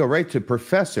 We're going to go right to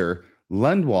Professor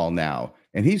Lundwall now,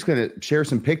 and he's going to share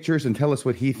some pictures and tell us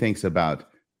what he thinks about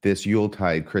this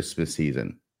Yuletide Christmas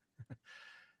season.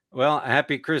 Well,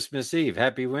 happy Christmas Eve,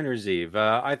 happy Winter's Eve.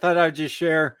 I thought I'd just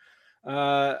share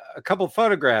a couple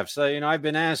photographs. I've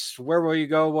been asked, where will you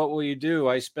go? What will you do?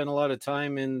 I spent a lot of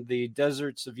time in the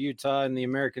deserts of Utah and the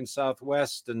American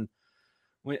Southwest, and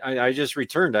I just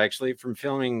returned actually from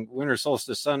filming winter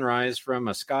solstice sunrise from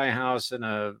a sky house and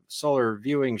a solar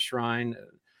viewing shrine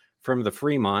from the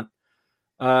Fremont.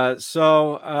 There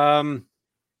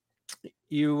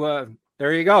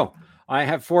you go. I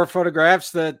have 4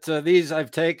 photographs that these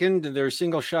I've taken. They're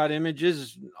single shot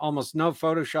images, almost no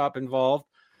Photoshop involved.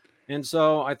 And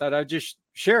so I thought I'd just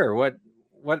share what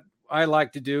I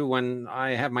like to do when I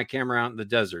have my camera out in the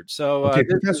desert. So,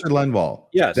 Professor Lundwall,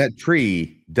 yes, that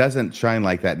tree doesn't shine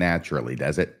like that naturally,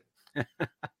 does it?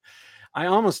 I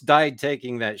almost died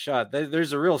taking that shot.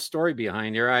 There's a real story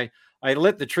behind here. I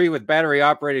lit the tree with battery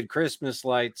operated Christmas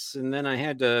lights, and then I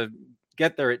had to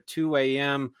get there at 2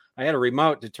 a.m. I had a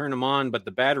remote to turn them on, but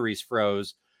the batteries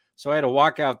froze. So I had to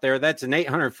walk out there. That's an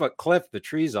 800-foot cliff the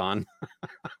tree's on.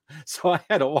 So I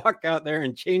had to walk out there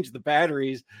and change the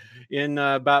batteries in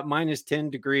about minus 10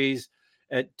 degrees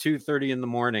at 2:30 in the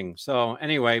morning. So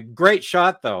anyway, great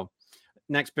shot, though.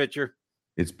 Next picture.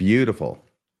 It's beautiful.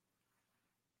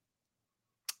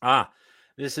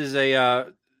 This is a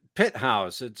pit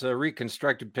house. It's a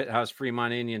reconstructed pit house,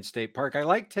 Fremont Indian State Park. I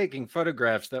like taking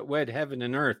photographs that wed heaven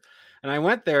and earth. And I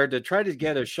went there to try to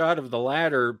get a shot of the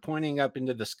ladder pointing up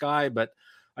into the sky, but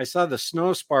I saw the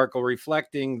snow sparkle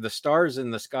reflecting the stars in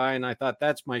the sky, and I thought,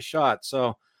 that's my shot.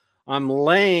 So I'm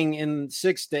laying in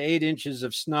 6 to 8 inches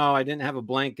of snow. I didn't have a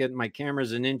blanket. My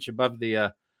camera's an inch above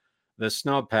the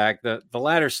snowpack. The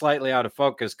ladder's slightly out of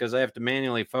focus because I have to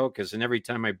manually focus, and every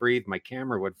time I breathe, my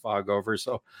camera would fog over.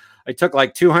 So I took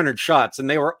like 200 shots, and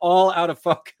they were all out of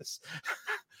focus.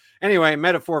 Anyway,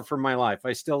 metaphor for my life.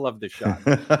 I still love the shot.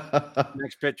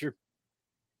 Next picture.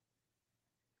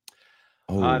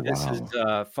 This is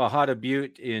Fajada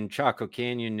Butte in Chaco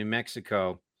Canyon, New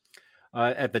Mexico.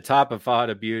 At the top of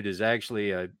Fajada Butte is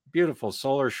actually a beautiful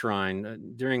solar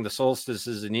shrine. During the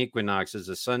solstices and equinoxes,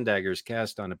 the sun dagger is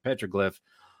cast on a petroglyph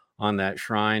on that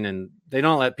shrine, and they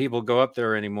don't let people go up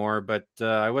there anymore, but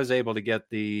I was able to get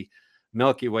the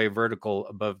Milky Way vertical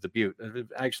above the butte.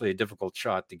 Actually a difficult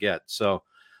shot to get. So,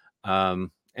 and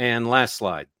last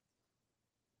slide.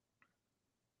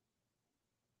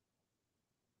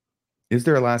 Is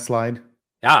there a last slide?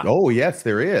 Yeah. Oh, yes,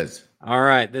 there is. All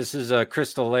right. This is a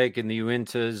Crystal Lake in the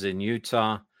Uintas in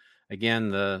Utah.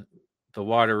 Again, the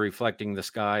water reflecting the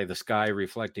sky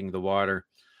reflecting the water.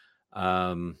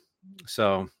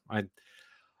 So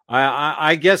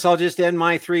I guess I'll just end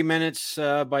my 3 minutes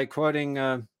by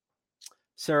quoting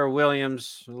Sarah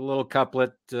Williams, a little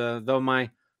couplet. Though my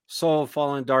soul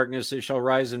fall in darkness, it shall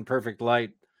rise in perfect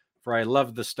light, for I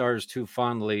love the stars too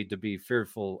fondly to be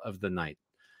fearful of the night.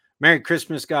 Merry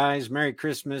Christmas, guys. Merry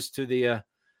Christmas to the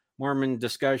Mormon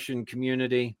discussion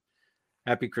community.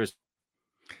 Happy Christmas.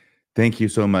 Thank you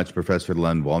so much, Professor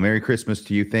Lundwall. Merry Christmas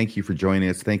to you. Thank you for joining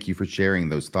us. Thank you for sharing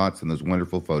those thoughts and those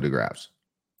wonderful photographs.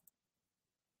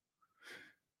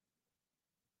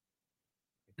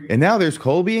 And now there's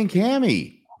Colby and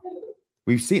Cammie.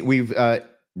 We've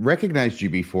recognized you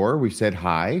before. We've said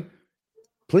hi.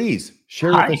 Please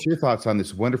share with us your thoughts on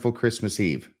this wonderful Christmas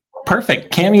Eve.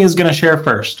 Perfect. Cammie is going to share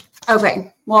first.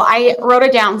 Okay. Well, I wrote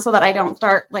it down so that I don't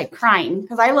start like crying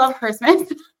because I love Christmas.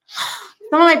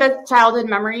 Some of my best childhood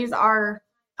memories are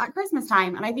at Christmas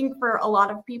time. And I think for a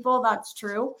lot of people, that's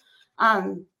true.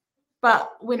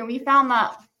 But when we found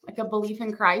that like a belief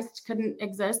in Christ couldn't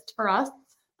exist for us,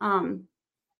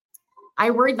 I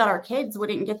worried that our kids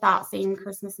wouldn't get that same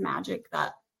Christmas magic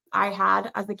that I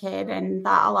had as a kid and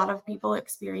that a lot of people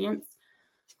experience.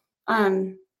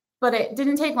 But it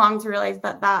didn't take long to realize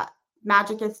that that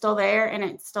magic is still there and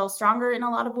it's still stronger in a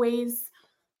lot of ways,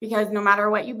 because no matter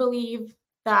what you believe,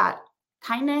 that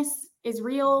kindness is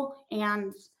real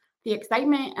and the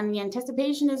excitement and the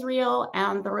anticipation is real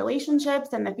and the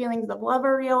relationships and the feelings of love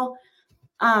are real.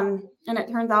 And it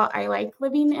turns out I like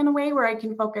living in a way where I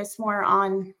can focus more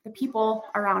on the people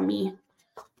around me.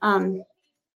 At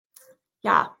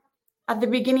the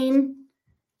beginning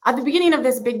of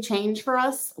this big change for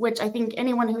us, which I think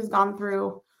anyone who's gone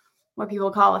through what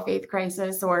people call a faith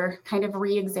crisis or kind of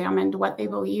re-examined what they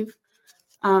believe,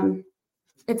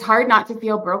 it's hard not to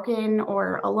feel broken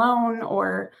or alone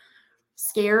or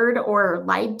scared or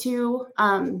lied to.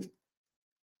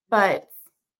 But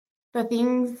the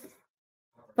things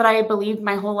that I believed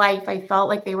my whole life, I felt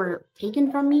like they were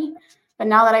taken from me. But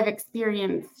now that I've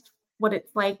experienced what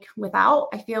it's like without,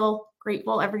 I feel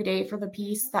grateful every day for the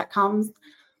peace that comes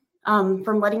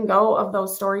from letting go of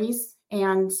those stories.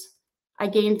 And I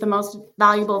gained the most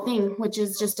valuable thing, which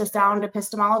is just a sound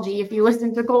epistemology. If you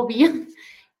listen to Colby,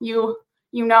 you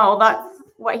know that's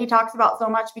what he talks about so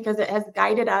much, because it has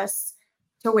guided us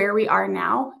to where we are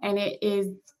now. And it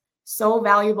is so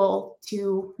valuable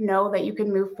to know that you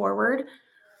can move forward.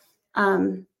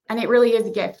 And it really is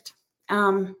a gift.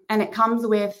 And it comes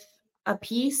with a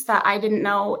piece that I didn't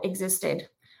know existed,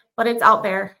 but it's out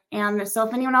there. And so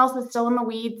if anyone else is still in the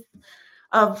weeds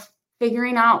of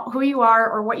figuring out who you are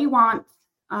or what you want,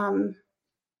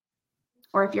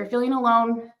 or if you're feeling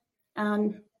alone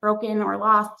and broken or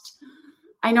lost,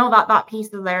 I know that that piece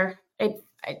is there.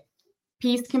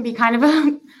 Peace can be kind of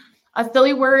a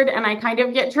silly word, and I kind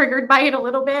of get triggered by it a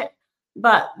little bit,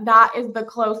 but that is the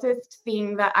closest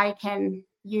thing that I can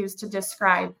use to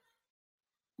describe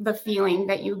the feeling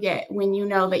that you get when you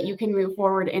know that you can move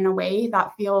forward in a way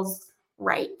that feels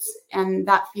right and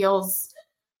that feels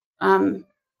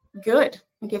good.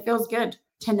 Like it feels good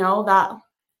to know that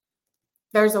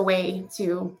there's a way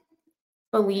to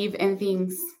believe in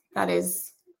things that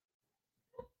is,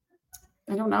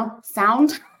 I don't know,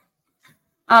 sound.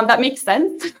 That makes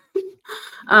sense.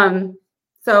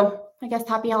 So I guess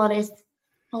happy holidays.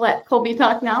 I'll let Colby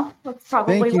talk now. That's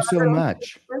probably Thank you so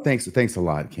much. Thanks a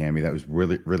lot, Cammie. That was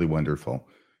really, really wonderful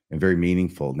and very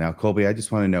meaningful. Now, Colby, I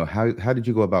just want to know how did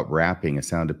you go about wrapping a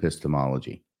sound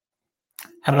epistemology?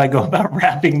 How did I go about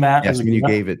wrapping that? Yes, when you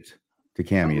gave it to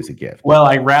Cammie as a gift. Well,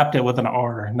 I wrapped it with an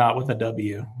R, not with a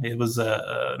W. It was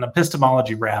an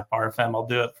epistemology wrap, RFM. I'll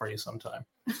do it for you sometime.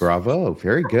 Bravo.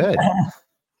 Very good.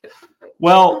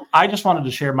 Well, I just wanted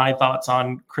to share my thoughts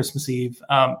on Christmas Eve.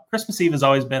 Christmas Eve has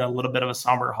always been a little bit of a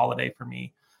somber holiday for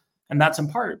me. And that's in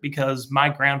part because my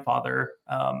grandfather,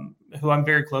 who I'm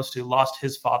very close to, lost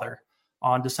his father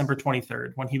on December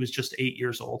 23rd when he was just 8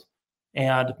 years old.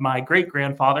 And my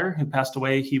great-grandfather, who passed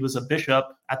away, he was a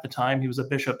bishop at the time. He was a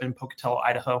bishop in Pocatello,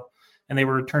 Idaho. And they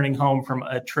were returning home from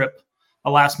a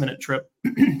last-minute trip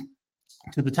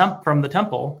to from the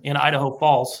temple in Idaho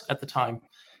Falls at the time.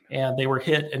 And they were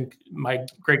hit, and my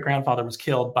great-grandfather was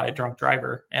killed by a drunk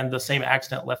driver. And the same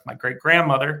accident left my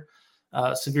great-grandmother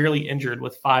severely injured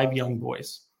with 5 young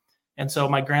boys. And so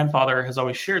my grandfather has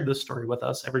always shared this story with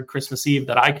us every Christmas Eve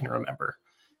that I can remember.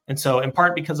 And so in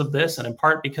part because of this, and in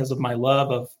part because of my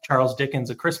love of Charles Dickens'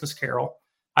 A Christmas Carol,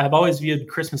 I have always viewed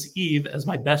Christmas Eve as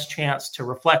my best chance to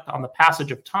reflect on the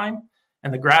passage of time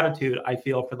and the gratitude I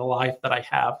feel for the life that I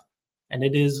have. And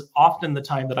it is often the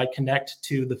time that I connect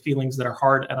to the feelings that are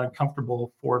hard and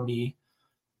uncomfortable for me.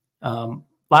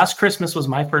 Last Christmas was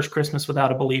my first Christmas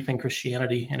without a belief in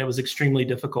Christianity, and it was extremely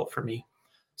difficult for me.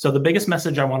 So the biggest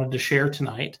message I wanted to share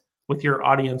tonight with your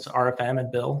audience, RFM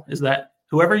and Bill, is that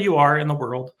whoever you are in the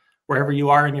world, wherever you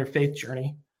are in your faith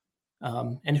journey,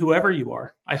 and whoever you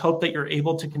are, I hope that you're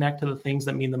able to connect to the things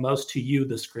that mean the most to you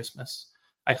this Christmas.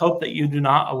 I hope that you do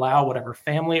not allow whatever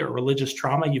family or religious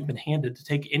trauma you've been handed to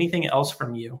take anything else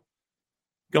from you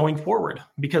going forward.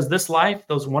 Because this life,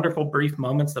 those wonderful brief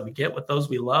moments that we get with those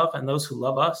we love and those who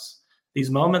love us,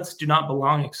 these moments do not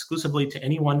belong exclusively to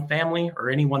any one family or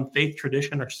any one faith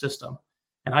tradition or system.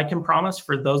 And I can promise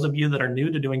for those of you that are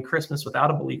new to doing Christmas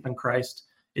without a belief in Christ,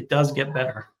 it does get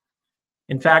better.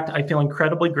 In fact, I feel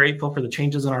incredibly grateful for the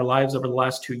changes in our lives over the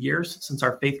last 2 years since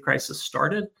our faith crisis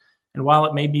started. And while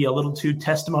it may be a little too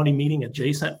testimony meeting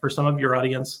adjacent for some of your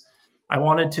audience, I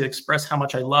wanted to express how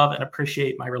much I love and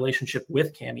appreciate my relationship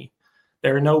with Cammie.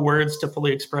 There are no words to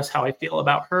fully express how I feel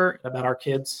about her and about our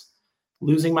kids.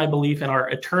 Losing my belief in our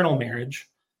eternal marriage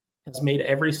has made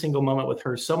every single moment with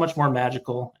her so much more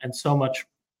magical and so much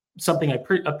something I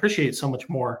appreciate so much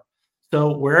more.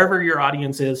 So wherever your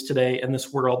audience is today in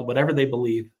this world, whatever they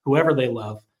believe, whoever they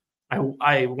love,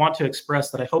 I want to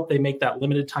express that I hope they make that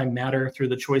limited time matter through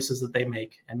the choices that they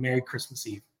make. And Merry Christmas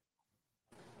Eve.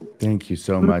 Thank you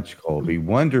so much, Colby.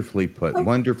 Wonderfully put.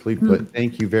 Wonderfully put.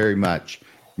 Thank you very much.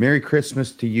 Merry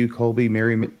Christmas to you, Colby.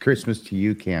 Merry Christmas to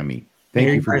you, Cammie. Thank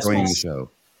you for joining the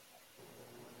show.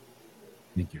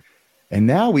 Thank you. And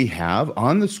now we have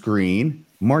on the screen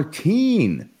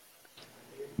Martine.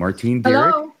 Martine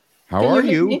Derrick. Hello. How are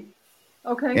you?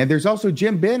 Okay. And there's also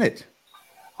Jim Bennett.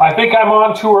 I think I'm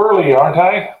on too early, aren't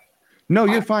I? No,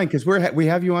 you're fine because we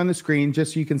have you on the screen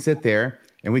just so you can sit there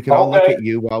and we can all look at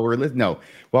you while we're listening. No,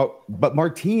 well, but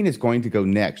Martine is going to go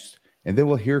next, and then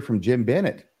we'll hear from Jim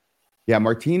Bennett. Yeah,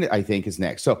 Martine, I think, is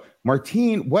next. So,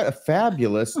 Martine, what a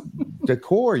fabulous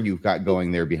decor you've got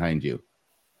going there behind you.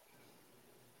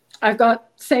 I've got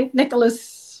St.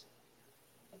 Nicholas,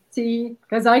 see,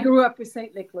 because I grew up with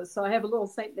St. Nicholas, so I have a little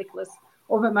St. Nicholas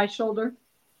over my shoulder.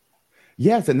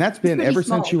 Yes, and that's been ever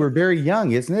small. since you were very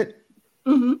young, isn't it?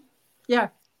 Mm-hmm. Yeah.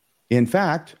 In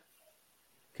fact,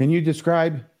 can you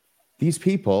describe these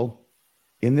people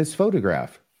in this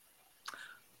photograph?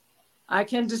 I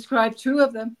can describe two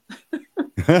of them.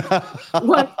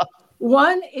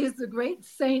 One is the great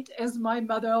saint, as my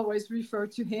mother always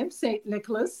referred to him, St.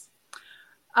 Nicholas.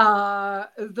 The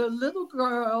little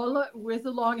girl with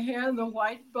the long hair and the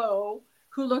white bow,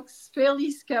 who looks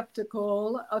fairly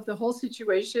skeptical of the whole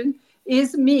situation,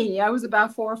 is me. I was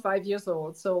about 4 or 5 years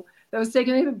old. So I was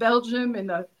taken into Belgium in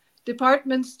a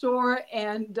department store,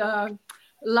 and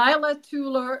Lila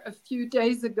Tuller a few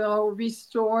days ago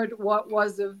restored what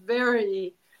was a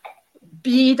very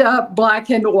beat up black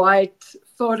and white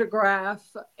photograph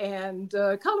and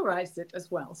colorized it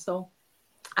as well. So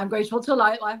I'm grateful to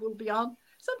Lila, who will be on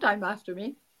sometime after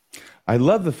me. I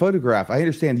love the photograph. I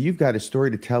understand you've got a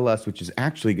story to tell us, which is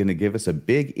actually going to give us a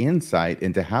big insight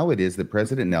into how it is that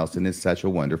President Nelson is such a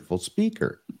wonderful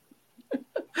speaker.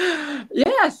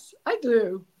 Yes, I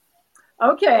do.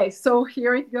 Okay, so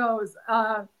here it goes.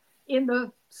 In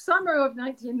the summer of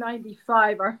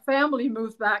 1995, our family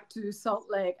moved back to Salt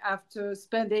Lake after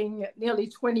spending nearly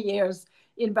 20 years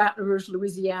in Baton Rouge,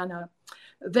 Louisiana.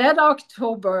 That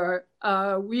October,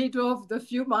 we drove the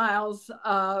few miles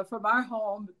from our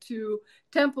home to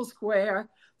Temple Square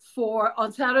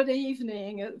on Saturday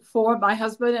evening for my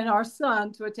husband and our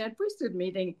son to attend priesthood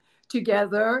meeting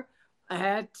together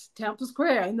at Temple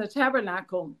Square in the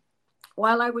Tabernacle,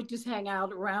 while I would just hang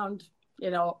out around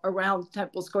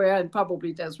Temple Square and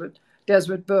probably Desert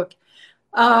Brook.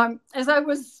 As I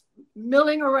was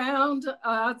milling around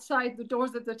outside the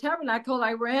doors of the Tabernacle,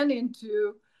 I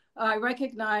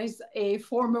recognized a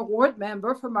former ward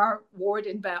member from our ward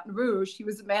in Baton Rouge. He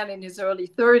was a man in his early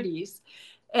 30s,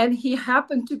 and he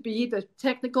happened to be the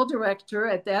technical director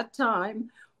at that time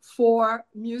for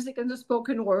music and the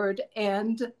spoken word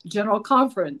and general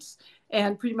conference,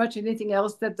 and pretty much anything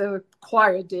else that the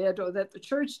choir did or that the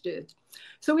church did.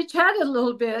 So we chatted a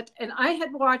little bit, and I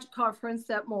had watched conference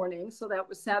that morning, so that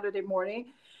was Saturday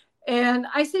morning, and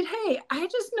I said, hey, I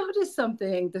just noticed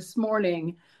something this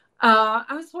morning. I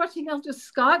was watching Elder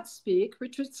Scott speak,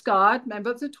 Richard Scott,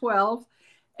 member of the 12,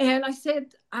 and I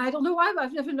said, I don't know why, but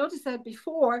I've never noticed that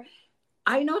before.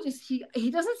 I noticed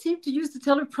he doesn't seem to use the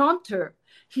teleprompter.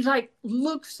 He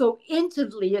looks so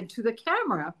intently into the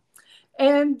camera.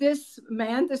 And this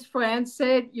friend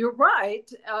said, you're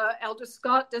right, Elder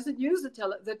Scott doesn't use the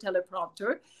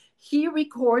teleprompter. He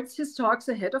records his talks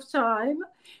ahead of time,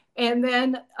 and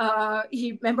then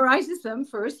he memorizes them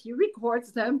first, he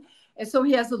records them, and so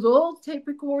he has a little tape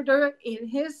recorder in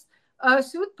his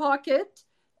suit pocket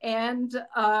and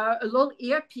a little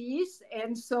earpiece,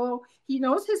 and so he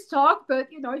knows his talk, but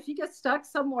if he gets stuck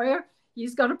somewhere,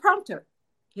 he's got a prompter,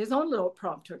 his own little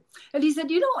prompter. And he said,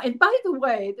 and by the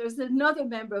way, there's another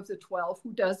member of the 12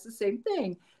 who does the same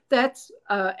thing. That's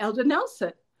Elder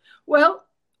Nelson. Well,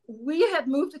 we had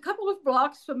moved a couple of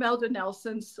blocks from Elder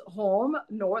Nelson's home,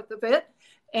 north of it,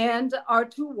 and our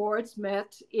two wards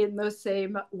met in the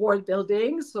same ward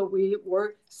building. So we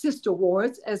were sister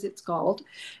wards, as it's called.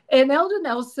 And Elder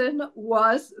Nelson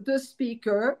was the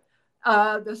speaker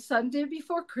the Sunday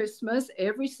before Christmas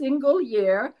every single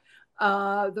year.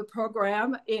 The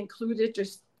program included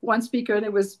just one speaker, and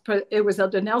it was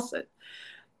Elder Nelson.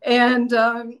 And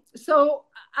so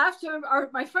after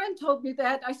my friend told me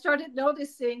that, I started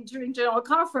noticing during General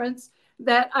Conference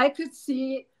that I could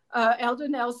see Elder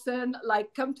Nelson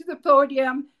come to the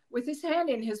podium with his hand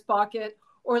in his pocket,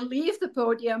 or leave the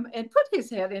podium and put his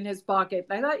hand in his pocket.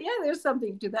 And I thought, yeah, there's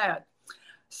something to that.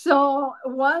 So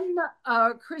one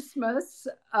Christmas,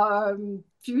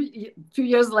 few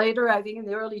years later, I think in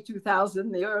the early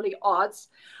 2000s, the early aughts,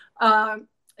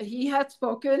 he had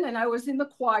spoken, and I was in the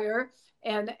choir.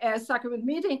 And as sacrament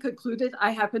meeting concluded,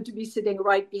 I happened to be sitting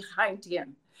right behind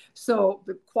him. So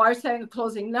the choir sang a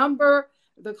closing number,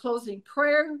 the closing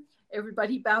prayer.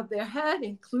 Everybody bowed their head,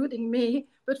 including me.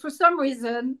 But for some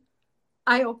reason,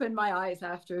 I opened my eyes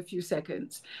after a few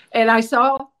seconds, and I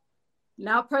saw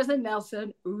now President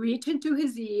Nelson reach into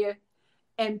his ear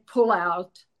and pull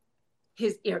out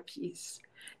his earpiece.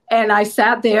 And I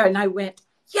sat there and I went,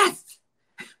 yes.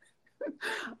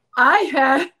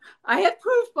 I had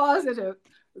proof positive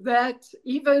that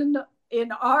even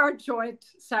in our joint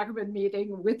sacrament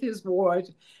meeting with his ward,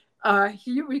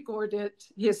 he recorded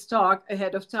his talk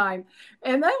ahead of time.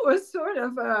 And that was sort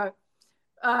of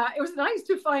it was nice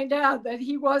to find out that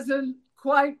he wasn't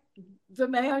quite the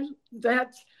man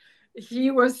that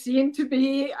he was seen to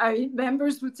be.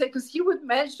 Members would say, because he would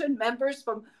mention members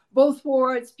from both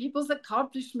wards, people's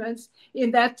accomplishments in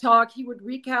that talk. He would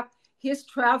recap his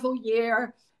travel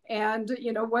year and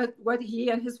what he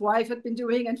and his wife had been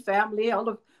doing, and family, all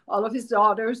of his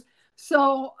daughters.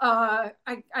 So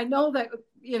I know that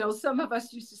some of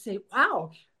us used to say,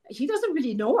 wow, he doesn't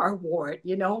really know our ward.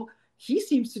 He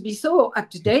seems to be so up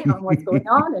to date on what's going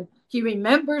on, and he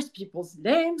remembers people's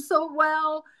names so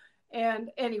well.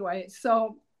 And anyway,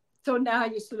 so now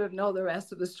you sort of know the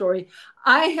rest of the story.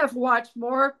 I have watched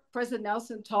more President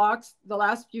Nelson talks the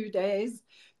last few days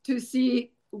to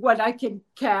see what I can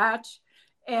catch.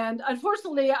 And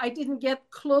unfortunately, I didn't get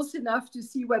close enough to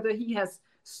see whether he has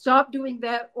stopped doing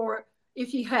that, or if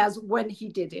he has, when he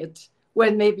did it,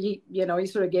 when maybe, he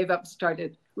sort of gave up and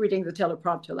started reading the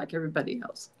teleprompter like everybody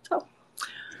else. So,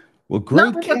 well,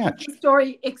 great catch.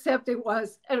 Story, except it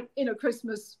was in a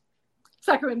Christmas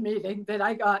sacrament meeting that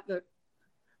I got the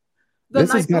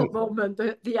nice little moment,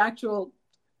 the actual.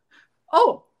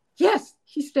 Oh yes,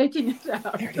 he's taking it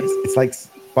out. There it is. It's like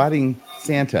spotting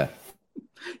Santa.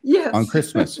 Yes, on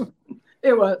Christmas.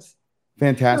 It was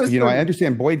fantastic. I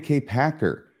understand Boyd K.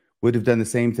 Packer would have done the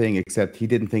same thing, except he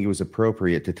didn't think it was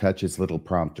appropriate to touch his little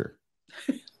prompter.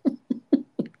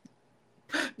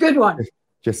 Good one.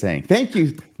 Just saying. Thank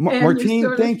you,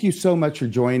 Martine. Thank you so much for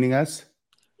joining us.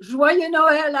 Joyeux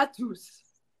Noël à tous.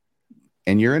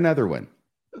 And you're another one.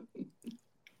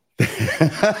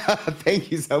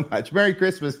 Thank you so much. Merry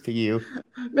Christmas to you.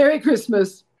 Merry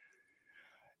Christmas.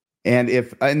 And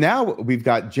now we've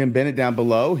got Jim Bennett down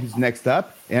below. He's next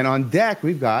up. And on deck,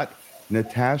 we've got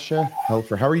Natasha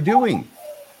Helfer. How are you doing?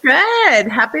 Good.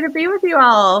 Happy to be with you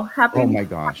all. Oh my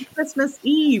gosh. Christmas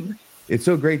Eve. It's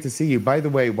so great to see you. By the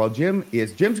way, while Jim's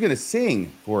going to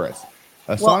sing for us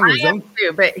a song of his own.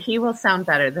 Too, but he will sound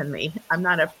better than me. I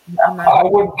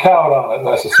wouldn't count on it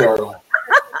necessarily.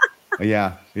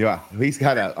 Yeah. He's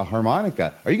got a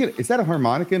harmonica. Is that a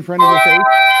harmonica in front of your face?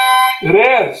 It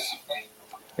is.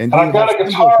 And I've got a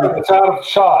guitar that's out of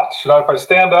shot. If I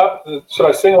stand up, should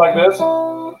I sing like this?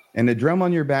 And a drum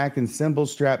on your back and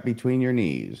cymbals strapped between your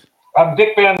knees. I'm Dick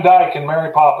Van Dyke in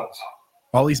Mary Poppins.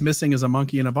 All he's missing is a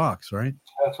monkey in a box, right?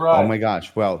 That's right. Oh my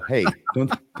gosh. Well, hey,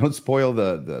 don't spoil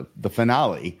the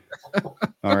finale.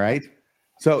 All right.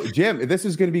 So Jim, this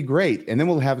is going to be great. And then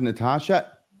we'll have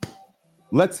Natasha.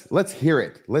 Let's hear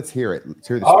it. Let's hear it. Let's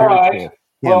hear the spiritual hymn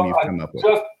you've come up with.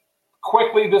 Just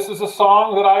quickly, this is a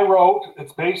song that I wrote.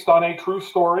 It's based on a true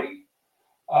story.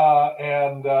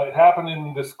 And it happened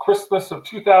in this Christmas of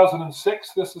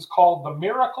 2006. This is called The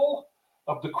Miracle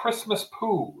of the Christmas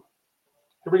Poo.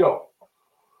 Here we go.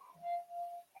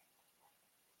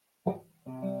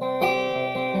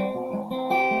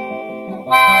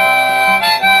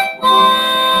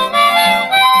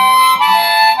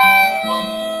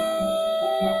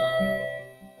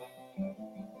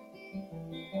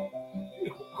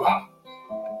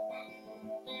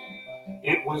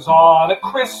 It was on a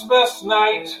Christmas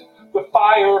night, the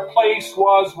fireplace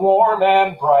was warm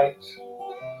and bright.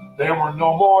 There were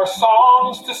no more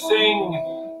songs to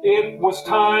sing, it was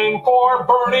time for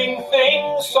burning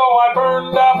things, so I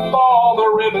burned up all the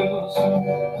ribbons,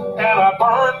 and I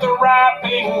burned the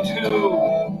wrapping too,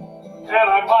 and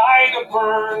I might have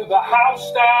burned the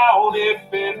house down if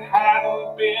it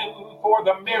hadn't been for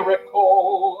the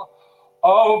miracle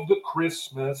of the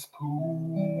Christmas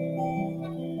poo.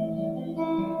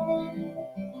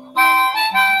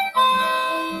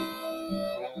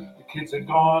 The kids had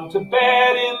gone to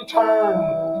bed in turn.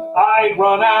 I'd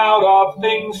run out of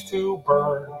things to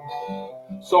burn.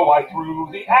 So I threw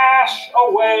the ash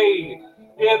away.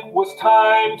 It was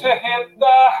time to hit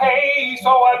the hay. So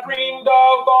I dreamed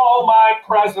of all my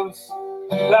presents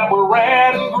that were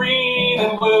red and green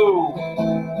and blue.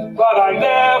 But I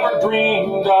never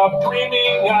dreamed of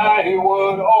dreaming I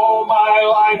would owe my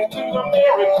life to the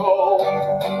miracle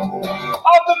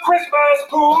of the Christmas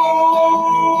pool.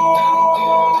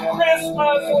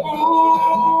 Christmas pool.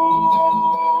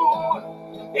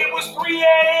 It was 3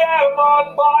 a.m.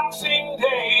 on Boxing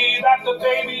Day that the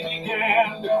baby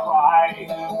began to cry.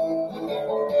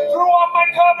 Threw off my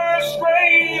covers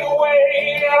straight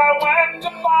away, and I went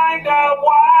to find out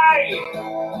why.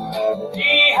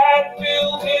 He had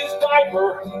filled his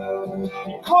diaper,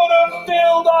 he could have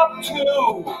filled up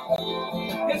too.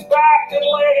 His back and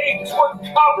legs were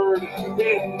covered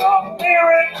in the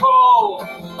miracle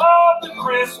of the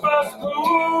Christmas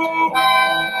pool.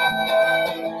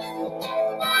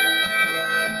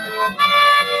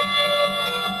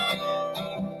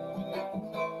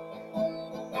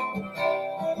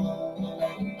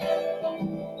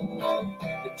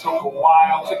 It took a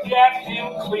while to get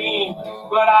him clean,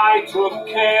 but I took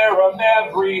care of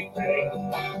everything.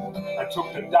 I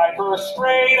took the diaper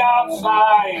straight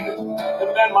outside,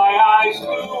 and then my eyes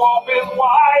flew open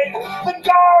wide. The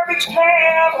garbage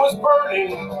can was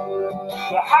burning,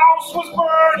 the house was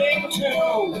burning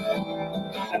too,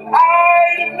 and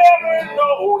I'd have never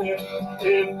known it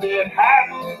if it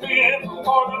hadn't been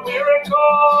for the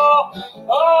miracle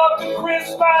of the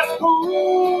Christmas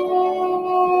pool.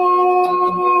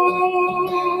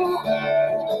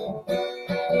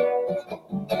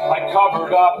 I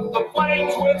covered up the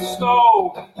flames with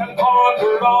snow and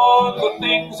pondered on the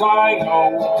things I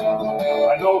know.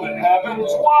 I know that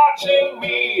heaven's watching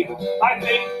me. I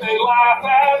think they laugh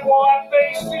at what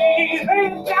they see. They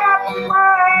got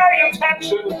my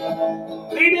attention.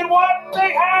 They did what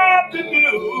they had to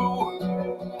do.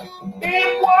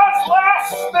 It was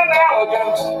less than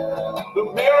elegant, the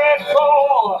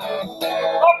miracle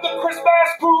of the Christmas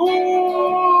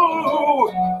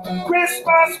pool.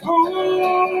 Christmas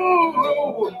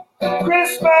pool.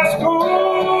 Christmas pool.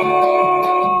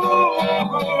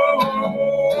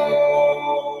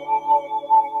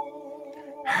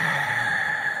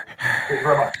 Thank you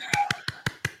very much.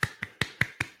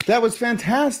 That was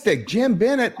fantastic. Jim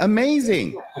Bennett,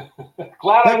 amazing.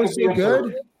 Glad that I was so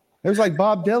good. It was like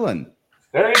Bob Dylan.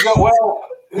 There you go. Well,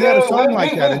 he had a song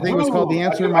like that. I think it was called The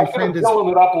Answer My Friend Is. I could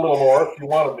have it up a little more if you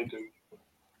wanted me to.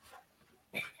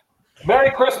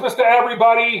 Merry Christmas to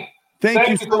everybody. Thank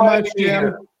you so much,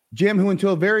 Jim. Jim, who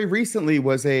until very recently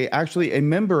was actually a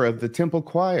member of the Temple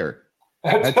Choir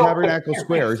at Tabernacle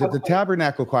Square. Is it the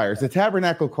Tabernacle Choir? It's the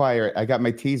Tabernacle Choir. I got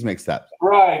my T's mixed up.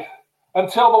 Right.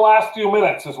 Until the last few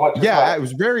minutes is what you're saying. It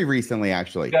was very recently,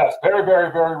 actually. Yes, very, very,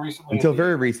 very recently. Until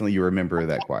very recently, you were a member of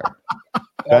that choir.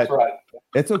 That's right.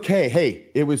 It's okay. Hey,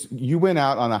 you went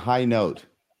out on a high note,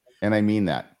 and I mean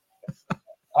that.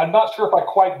 I'm not sure if I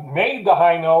quite made the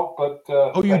high note, but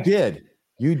you did.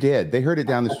 You did. They heard it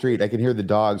down the street. I can hear the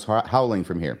dogs howling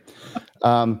from here.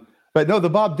 But no, the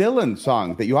Bob Dylan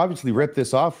song that you obviously ripped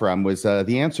this off from was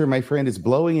The Answer, My Friend, Is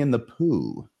Blowing in the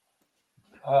Poo.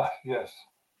 Yes.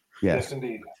 Yes,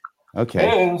 indeed.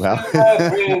 Okay. Well, I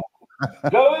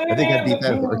think I beat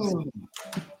that horse.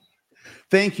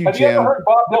 Thank you, Jim. Have you ever heard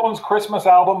Bob Dylan's Christmas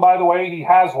album, by the way? He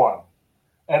has one.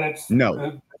 And it's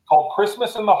called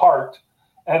Christmas in the Heart,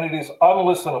 and it is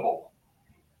unlistenable.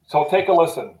 So take a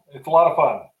listen. It's a lot of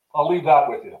fun. I'll leave that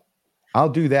with you. I'll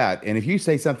do that. And if you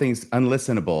say something's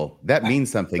unlistenable, that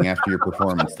means something after your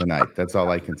performance tonight. That's all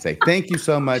I can say. Thank you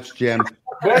so much, Jim.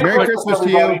 Merry Christmas to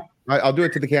you. I'll do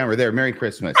it to the camera there. Merry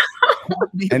Christmas.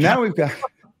 And now we've got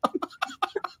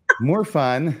more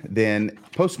fun than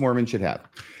post-Mormon should have.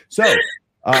 So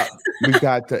we've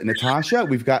got Natasha.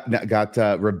 We've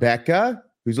got Rebecca,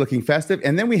 who's looking festive.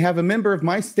 And then we have a member of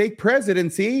my stake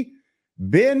presidency,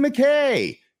 Ben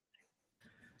McKay.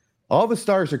 All the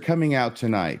stars are coming out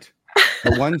tonight.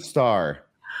 The one star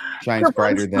shines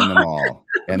brighter than them all.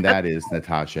 And that is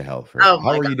Natasha Helfer. How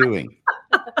are you doing?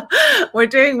 We're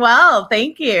doing well.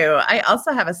 Thank you. I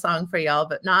also have a song for y'all,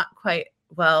 but not quite.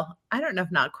 Well, I don't know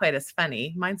if not quite as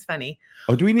funny. Mine's funny.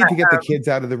 Oh, do we need to get the kids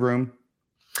out of the room?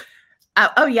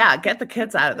 Yeah. Get the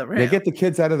kids out of the room. Yeah, get the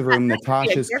kids out of the room.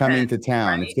 Natasha's coming to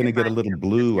town. Right? It's going to get a little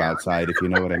blue outside, if you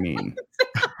know what I mean.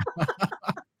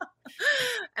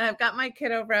 And I've got my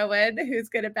kiddo Rowan, who's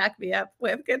going to back me up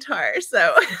with guitar.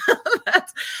 So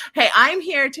hey, I'm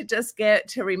here to just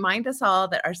to remind us all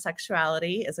that our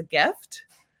sexuality is a gift.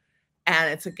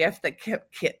 And it's a gift that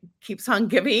keeps on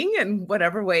giving in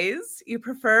whatever ways you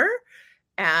prefer.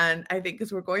 And I think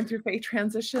as we're going through faith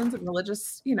transitions and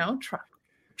religious,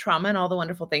 trauma and all the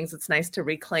wonderful things, it's nice to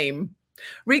reclaim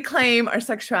our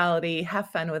sexuality,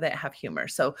 have fun with it, have humor.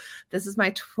 So this is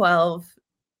my 12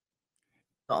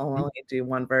 I'll only do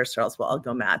one verse, or else I'll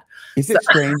go mad. Is it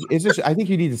strange? Is this? I think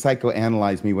you need to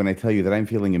psychoanalyze me when I tell you that I'm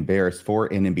feeling embarrassed for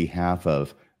and in behalf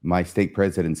of my stake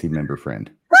presidency member friend.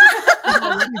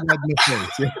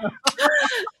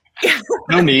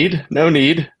 No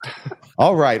need.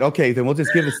 All right. Okay. Then we'll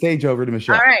just give the stage over to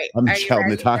Michelle. All right. Michelle,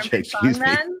 Natasha, excuse me.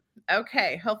 Then?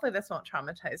 Okay. Hopefully this won't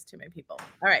traumatize too many people.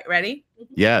 All right. Ready?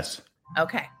 Yes.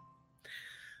 Okay.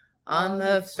 On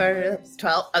the first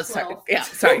 12. Oh, sorry. Yeah.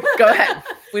 Sorry. Go ahead.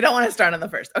 We don't want to start on the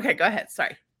first. Okay. Go ahead.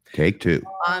 Sorry. Take 2.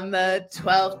 On the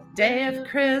 12th day of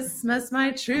Christmas,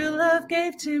 my true love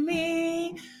gave to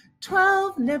me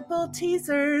 12 nipple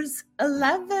teasers,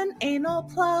 11 anal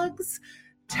plugs,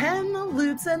 10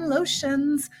 lubes and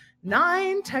lotions,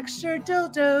 9 textured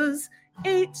dildos,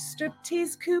 8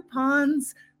 striptease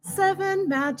coupons, 7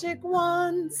 magic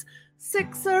wands,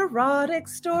 6 erotic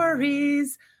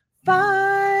stories,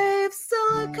 5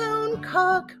 silicone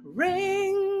cock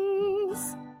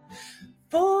rings,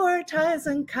 4 ties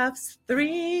and cuffs,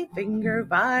 3 finger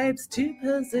vibes, 2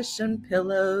 position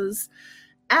pillows,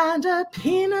 and a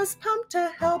penis pump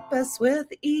to help us with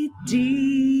ED.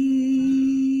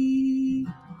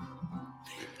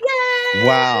 Yay!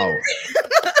 Wow.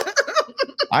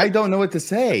 I don't know what to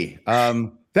say.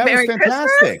 That Merry was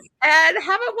fantastic. Christmas and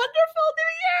have a wonderful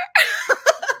new year.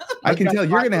 I can tell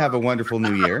you're going to have a wonderful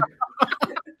new year.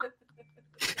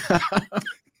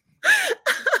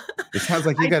 It sounds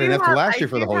like you got enough to last you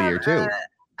for the whole year, too.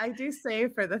 I do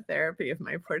save for the therapy of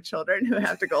my poor children who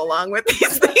have to go along with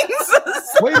these things.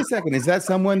 Wait a second. Is that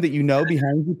someone that you know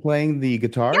behind you playing the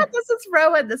guitar? Yeah, this is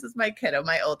Rowan. This is my kiddo,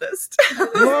 my oldest.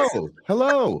 Hello.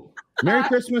 Hello. Merry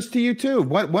Christmas to you, too.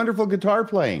 What wonderful guitar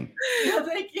playing. Yeah,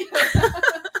 thank you.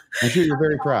 I'm sure you're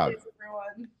very proud.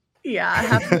 Yeah,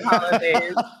 happy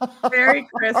holidays. Merry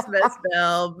Christmas,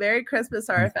 Bill. Merry Christmas,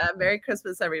 RFM. Merry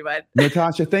Christmas, everyone.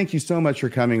 Natasha, thank you so much for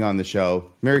coming on the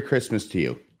show. Merry Christmas to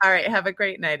you. All right. Have a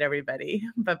great night, everybody.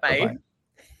 Bye-bye.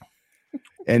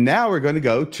 And now we're going to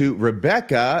go to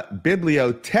Rebecca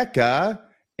Biblioteca.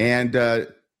 And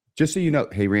just so you know,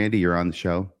 hey, Randy, you're on the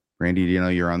show. Randy, do you know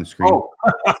you're on the screen? Oh.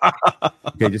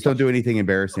 Okay, just don't do anything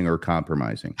embarrassing or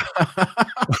compromising.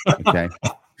 Okay.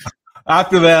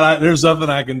 After that, there's nothing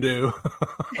I can do.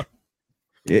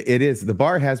 It is. The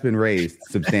bar has been raised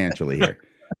substantially here.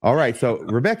 All right. So,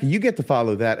 Rebecca, you get to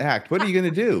follow that act. What are you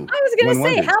going to do? I was going to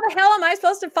say, how the hell am I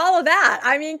supposed to follow that?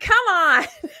 I mean, come on.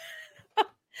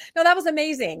 No, that was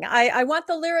amazing. I want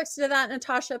the lyrics to that,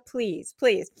 Natasha, please,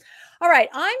 please. All right,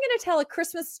 I'm going to tell a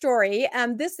Christmas story,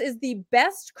 and this is the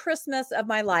best Christmas of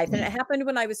my life, and it happened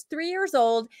when I was 3 years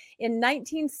old in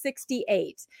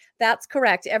 1968. That's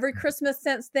correct. Every Christmas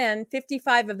since then,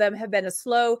 55 of them have been a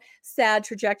slow, sad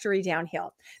trajectory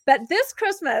downhill. But this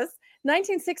Christmas,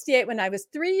 1968, when I was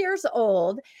 3 years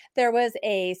old, there was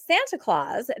a Santa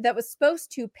Claus that was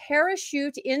supposed to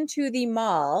parachute into the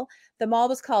mall. The mall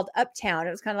was called Uptown. It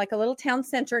was kind of like a little town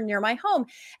center near my home.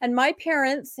 And my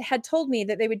parents had told me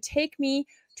that they would take me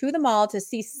to the mall to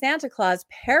see Santa Claus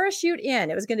parachute in.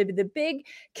 It was going to be the big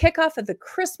kickoff of the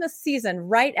Christmas season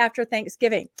right after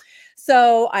Thanksgiving.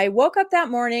 So I woke up that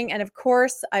morning, and of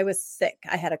course, I was sick.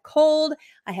 I had a cold.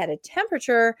 I had a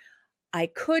temperature. I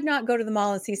could not go to the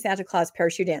mall and see Santa Claus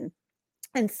parachute in.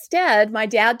 Instead, my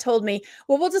dad told me,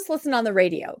 well, we'll just listen on the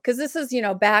radio, because this is,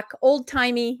 back old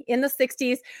timey in the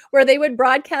 60s where they would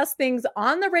broadcast things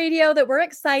on the radio that were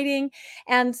exciting.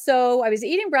 And so I was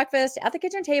eating breakfast at the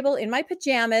kitchen table in my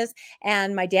pajamas,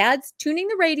 and my dad's tuning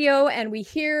the radio, and we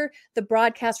hear the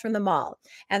broadcast from the mall.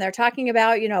 And they're talking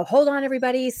about, hold on,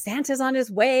 everybody, Santa's on his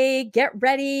way, get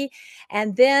ready.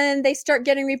 And then they start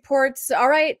getting reports. All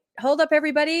right, hold up,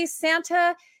 everybody.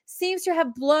 Santa seems to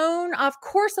have blown off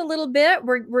course a little bit.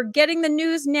 We're getting the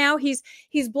news now. He's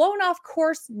blown off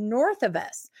course north of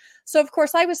us. So of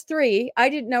course I was 3. I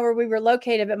didn't know where we were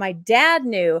located, but my dad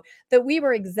knew that we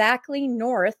were exactly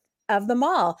north of the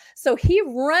mall. So he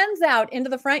runs out into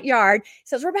the front yard. He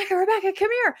says, Rebecca, come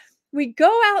here. We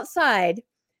go outside.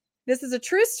 This is a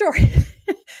true story.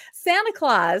 Santa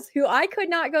Claus, who I could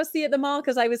not go see at the mall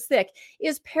because I was sick,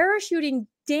 is parachuting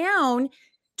down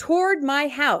toward my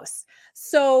house.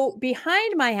 So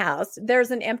behind my house,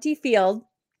 there's an empty field,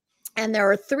 and there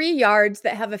are 3 yards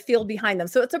that have a field behind them.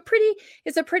 So it's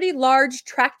a pretty large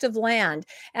tract of land.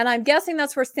 And I'm guessing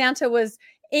that's where Santa was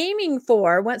aiming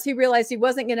for once he realized he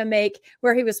wasn't going to make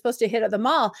where he was supposed to hit at the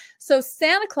mall. So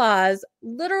Santa Claus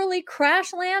literally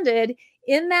crash landed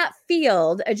in that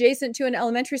field adjacent to an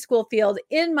elementary school field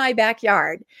in my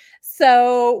backyard.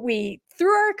 So we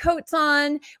threw our coats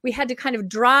on. We had to kind of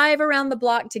drive around the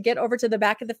block to get over to the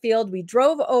back of the field. We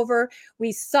drove over.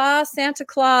 We saw Santa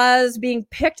Claus being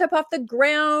picked up off the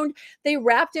ground. They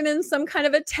wrapped him in some kind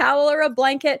of a towel or a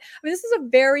blanket. I mean, this is a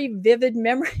very vivid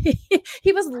memory.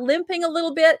 He was limping a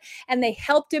little bit, and they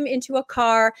helped him into a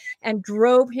car and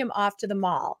drove him off to the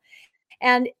mall.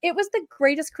 And it was the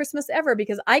greatest Christmas ever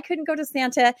because I couldn't go to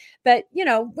Santa. But, you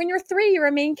know, when you're 3, you're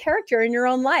a main character in your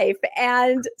own life.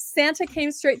 And Santa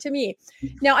came straight to me.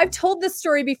 Now, I've told this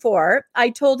story before.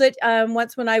 I told it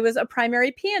once when I was a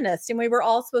primary pianist and we were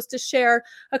all supposed to share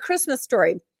a Christmas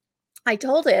story. I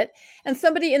told it, and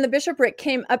somebody in the bishopric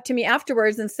came up to me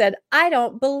afterwards and said, "I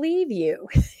don't believe you,"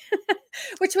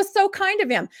 which was so kind of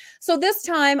him. So this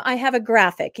time I have a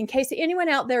graphic in case anyone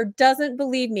out there doesn't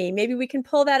believe me. Maybe we can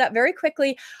pull that up very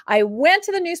quickly. I went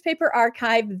to the newspaper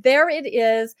archive. There it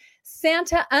is.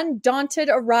 Santa undaunted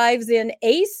arrives in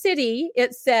a city.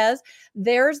 It says,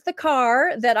 there's the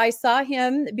car that I saw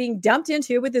him being dumped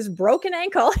into with his broken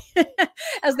ankle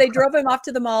as they drove him off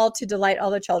to the mall to delight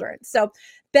all the children. So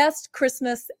best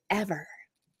Christmas ever.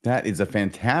 That is a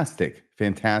fantastic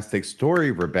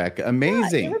story, Rebecca.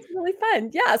 Amazing. Yeah, it was really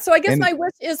fun. Yeah. So I guess my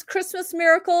wish is Christmas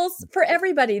miracles for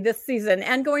everybody this season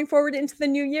and going forward into the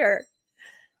new year.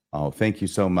 Oh, thank you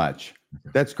so much.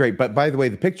 That's great. But by the way,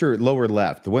 the picture lower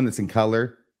left, the one that's in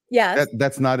color, yes,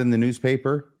 that's not in the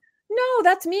newspaper. No,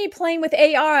 that's me playing with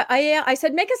AR. I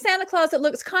said, make a Santa Claus that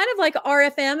looks kind of like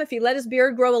RFM if he let his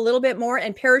beard grow a little bit more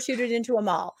and parachuted into a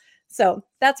mall. So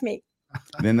that's me.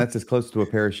 Then that's as close to a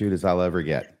parachute as I'll ever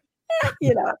get.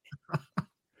 You know.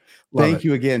 Thank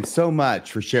you again so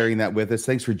much for sharing that with us.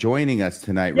 Thanks for joining us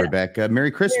tonight, Rebecca.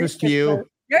 Merry Christmas to you.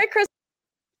 Merry Christmas.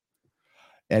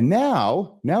 And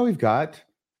now we've got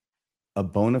a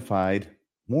bona fide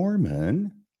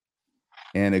Mormon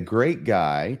and a great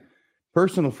guy,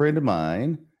 personal friend of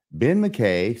mine, Ben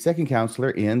McKay, second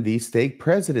counselor in the stake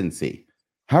presidency.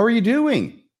 How are you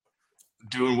doing?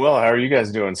 Doing well. How are you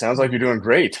guys doing? Sounds like you're doing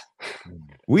great.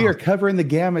 We are covering the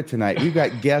gamut tonight. We've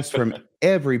got guests from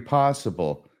every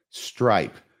possible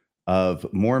stripe of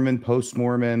Mormon,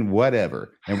 post-Mormon,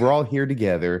 whatever. And we're all here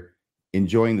together,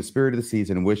 enjoying the spirit of the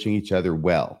season and wishing each other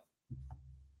well.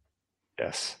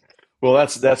 Yes. Well,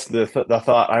 that's the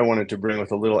thought I wanted to bring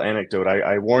with a little anecdote.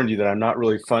 I warned you that I'm not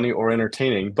really funny or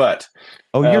entertaining, but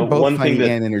you're both funny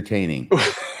and entertaining.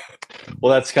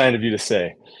 Well, that's kind of you to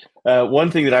say. One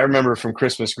thing that I remember from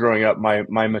Christmas growing up,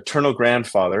 my maternal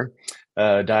grandfather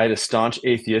died a staunch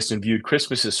atheist and viewed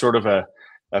Christmas as sort of a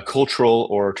cultural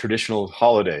or traditional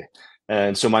holiday.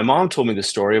 And so my mom told me the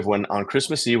story of when on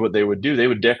Christmas Eve, what they would do, they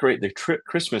would decorate the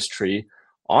Christmas tree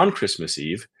on Christmas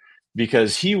Eve,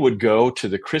 because he would go to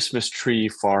the Christmas tree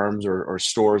farms or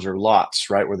stores or lots,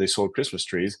 right, where they sold Christmas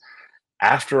trees,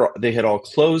 after they had all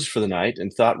closed for the night,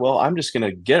 and thought, well, I'm just going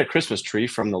to get a Christmas tree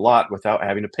from the lot without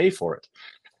having to pay for it,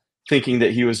 thinking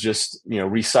that he was just,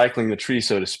 recycling the tree,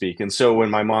 so to speak. And so when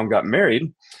my mom got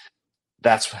married,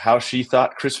 that's how she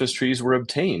thought Christmas trees were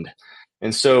obtained.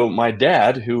 And so my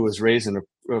dad, who was raised in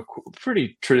a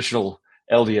pretty traditional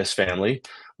LDS family,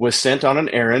 was sent on an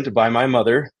errand by my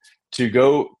mother to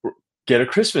go get a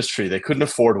Christmas tree. They couldn't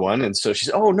afford one. And so she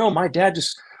said, oh, no, my dad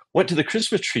just went to the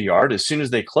Christmas tree yard as soon as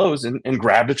they closed and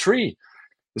grabbed a tree.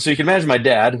 And so you can imagine my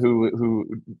dad who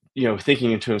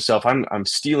thinking to himself, I'm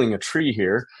stealing a tree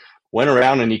here, went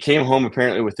around and he came home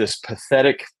apparently with this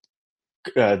pathetic,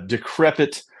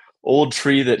 decrepit old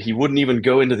tree that he wouldn't even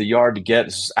go into the yard to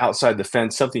get outside the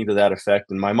fence, something to that effect.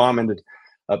 And my mom ended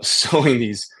up sewing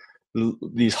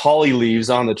these holly leaves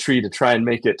on the tree to try and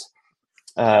make it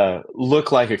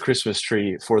look like a Christmas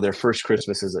tree for their first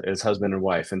Christmas as husband and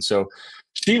wife. And so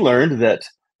she learned that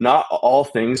not all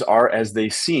things are as they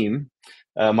seem.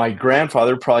 My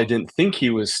grandfather probably didn't think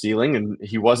he was stealing, and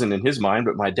he wasn't in his mind,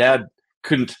 but my dad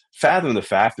couldn't fathom the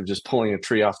fact of just pulling a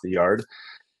tree off the yard.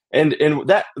 And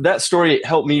that story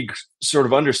helped me sort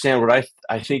of understand what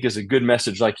I think is a good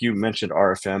message, like you mentioned,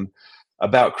 RFM,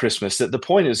 about Christmas, that the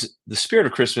point is the spirit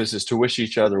of Christmas is to wish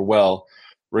each other well,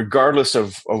 regardless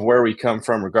of where we come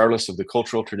from, regardless of the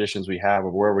cultural traditions we have,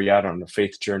 of where we're at on the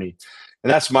faith journey.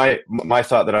 And that's my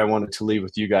thought that I wanted to leave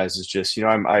with you guys is just,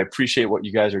 I appreciate what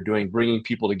you guys are doing, bringing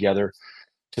people together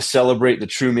to celebrate the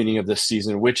true meaning of this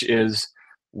season, which is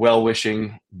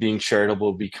well-wishing, being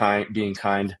charitable, being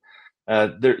kind.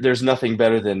 There's nothing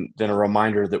better than a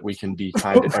reminder that we can be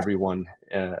kind to everyone,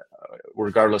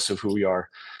 regardless of who we are.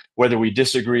 Whether we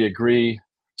disagree, agree,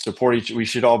 we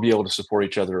should all be able to support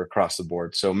each other across the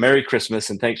board. So Merry Christmas,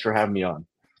 and thanks for having me on.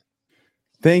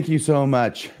 Thank you so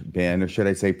much, Ben, or should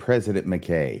I say President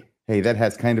McKay. Hey, that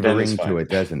has kind of That a is ring fine. to it,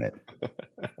 doesn't it?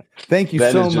 Thank you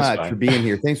That so is just much fine. for being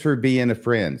here. Thanks for being a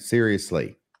friend.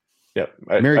 Seriously. Yep.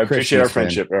 Merry I appreciate our Christmas,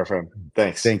 friend. friendship, our friend.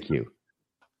 Thanks. Thank you.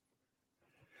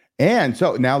 And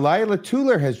so now Lila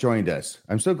Tuller has joined us.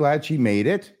 I'm so glad she made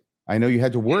it. I know you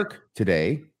had to work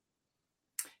today.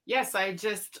 Yes, I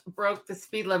just broke the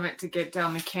speed limit to get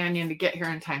down the canyon to get here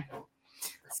in time.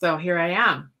 So here I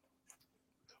am.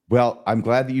 Well, I'm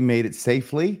glad that you made it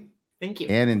safely. Thank you.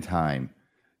 And in time.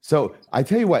 So I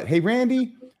tell you what, hey,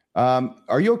 Randy,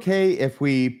 are you okay if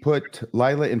we put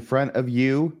Lila in front of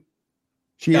you?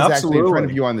 She is actually in front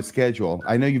of you on the schedule.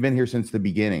 I know you've been here since the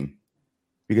beginning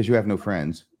because you have no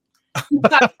friends.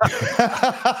 I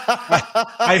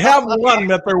have one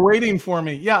that they're waiting for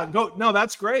me. Yeah, go. No,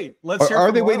 that's great. Let's hear.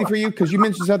 Are they waiting for you? Because you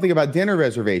mentioned something about dinner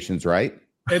reservations, right?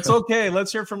 It's okay.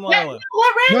 Let's hear from Lila.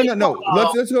 No.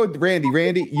 Let's go with Randy.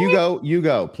 Randy, you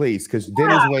go, please, because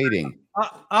dinner's waiting.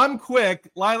 I'm quick.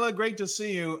 Lila, great to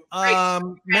see you.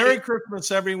 Merry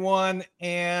Christmas, everyone.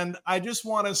 And I just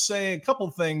want to say a couple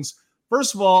things.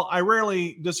 First of all, I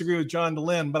rarely disagree with John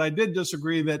DeLynn, but I did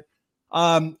disagree that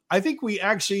I think we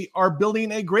actually are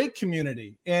building a great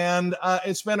community, and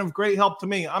it's been of great help to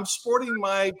me. I'm sporting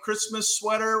my Christmas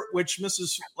sweater, which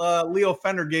Mrs. Leo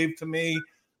Fender gave to me.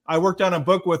 I worked on a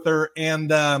book with her,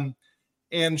 and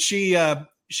she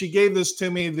gave this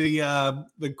to me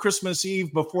the Christmas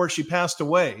Eve before she passed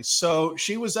away. So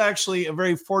she was actually a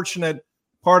very fortunate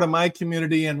part of my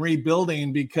community and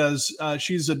rebuilding because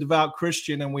she's a devout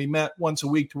Christian, and we met once a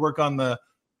week to work on the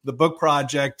book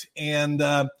project. And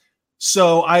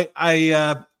so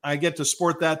I get to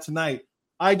sport that tonight.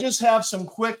 I just have some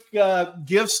quick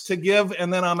gifts to give,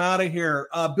 and then I'm out of here.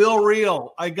 Bill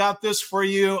Reel, I got this for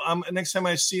you. Next time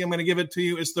I see you, I'm going to give it to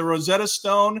you. It's the Rosetta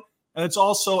Stone, and it's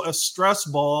also a stress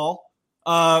ball.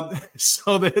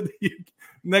 So that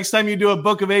next time you do a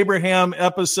Book of Abraham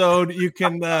episode, you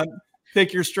can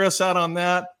take your stress out on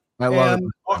that. I love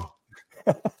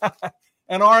it.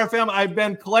 And RFM, I've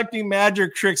been collecting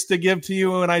magic tricks to give to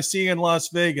you when I see you in Las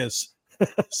Vegas.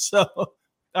 So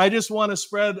I just want to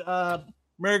spread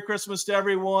Merry Christmas to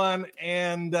everyone.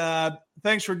 And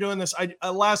thanks for doing this.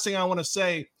 Last thing I want to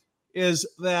say is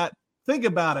that think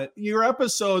about it. Your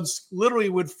episodes literally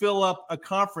would fill up a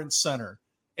conference center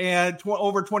and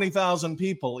over 20,000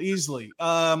 people easily.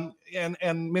 And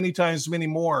many times, many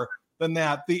more than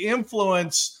that. The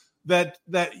influence that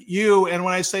you, and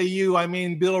when I say you, I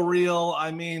mean Bill Reel,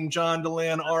 I mean John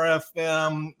DeLynn,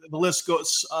 RFM, the list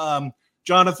goes,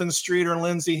 Jonathan Streeter,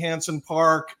 Lindsay Hansen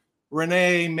Park,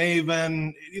 Renee,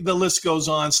 Maven, the list goes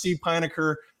on, Steve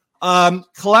Pinecker,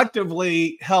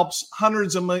 collectively helps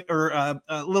hundreds of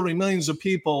literally millions of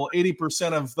people,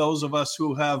 80% of those of us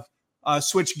who have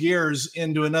switched gears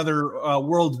into another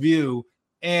worldview.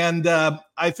 And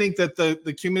I think that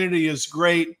the community is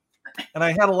great. And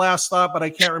I had a last thought, but I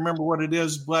can't remember what it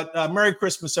is. But Merry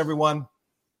Christmas, everyone.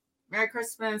 Merry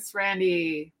Christmas,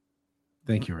 Randy.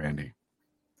 Thank you, Randy.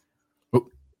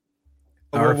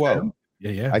 Whoa.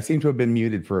 Yeah. I seem to have been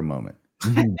muted for a moment.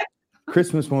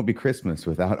 Christmas won't be Christmas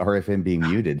without RFM being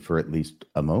muted for at least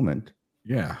a moment.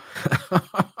 Yeah.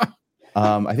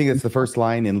 I think that's the first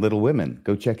line in Little Women.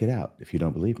 Go check it out if you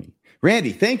don't believe me.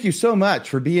 Randy, thank you so much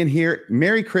for being here.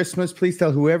 Merry Christmas. Please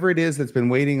tell whoever it is that's been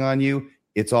waiting on you,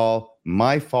 it's all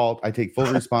my fault. I take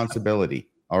full responsibility.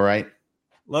 All right.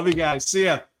 Love you guys. See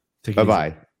ya.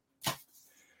 Bye-bye.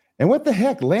 And what the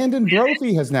heck? Landon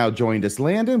Brophy has now joined us.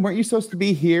 Landon, weren't you supposed to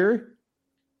be here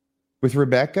with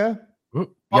Rebecca?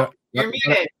 You're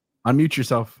muted. Unmute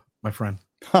yourself, my friend.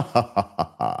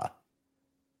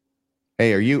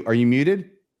 Hey, are you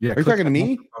muted? Yeah. Are you talking to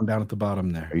me? I'm down at the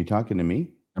bottom there. Are you talking to me?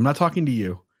 I'm not talking to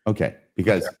you. Okay,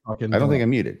 because I don't think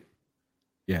I'm muted.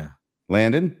 Yeah.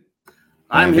 Landon?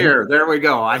 I'm here. There we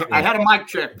go. I had a mic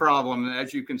check problem,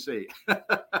 as you can see.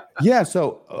 Yeah.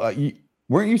 So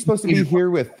weren't you supposed to be here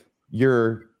with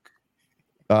your,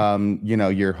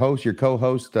 your host, your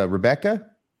co-host, Rebecca?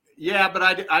 Yeah, but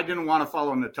I didn't want to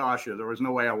follow Natasha. There was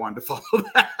no way I wanted to follow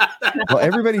that. Well,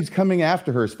 everybody's coming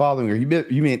after her, is following her.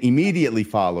 You mean immediately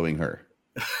following her?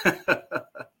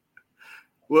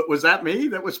 Was that me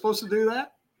that was supposed to do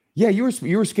that? Yeah, you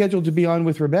were scheduled to be on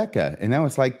with Rebecca, and now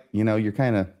it's like you're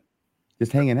kind of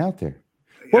just hanging out there.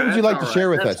 What would you like to share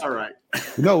with us? All right.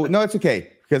 No, it's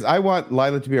okay, because I want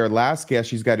Lila to be our last guest.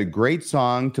 She's got a great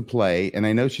song to play, and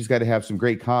I know she's got to have some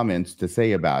great comments to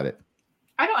say about it.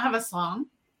 I don't have a song.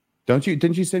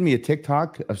 Didn't you send me a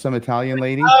TikTok of some Italian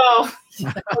lady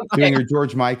Okay. doing her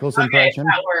George Michael's impression?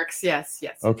 That works. Yes.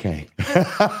 Okay.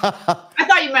 I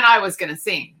thought you meant I was going to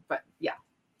sing, but yeah.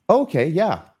 Okay,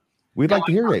 yeah. We'd like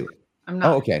to hear it. I'm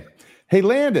not. Oh, okay. Hey,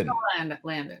 Landon.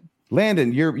 Landon.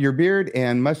 Landon, your beard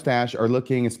and mustache are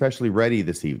looking especially ready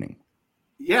this evening.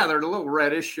 Yeah, they're a little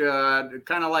reddish,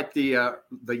 kind of like the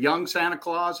young Santa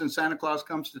Claus, and Santa Claus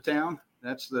Comes to Town.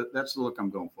 That's the look I'm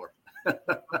going for.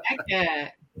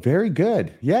 Very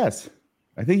good. Yes,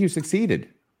 I think you succeeded.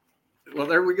 Well,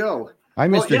 there we go.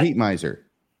 I'm Mr. Heat Miser.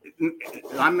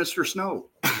 I'm Mr. Snow.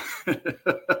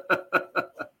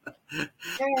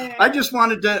 I just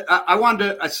wanted to. I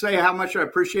wanted to say how much I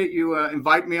appreciate you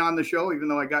inviting me on the show, even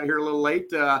though I got here a little late.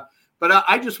 But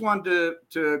I just wanted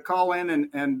to call in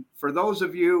and for those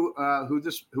of you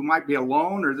who might be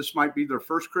alone or this might be their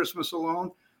first Christmas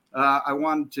alone, I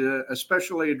wanted to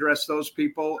especially address those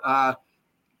people.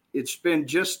 It's been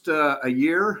just a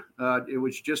year. It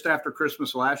was just after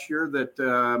Christmas last year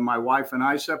that my wife and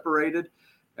I separated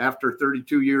after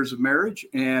 32 years of marriage.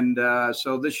 And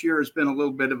so this year has been a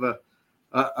little bit of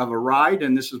a ride,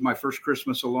 and this is my first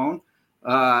Christmas alone.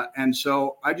 And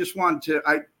so I just wanted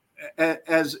to,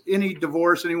 as any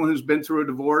divorce, anyone who's been through a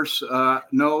divorce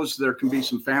knows, there can be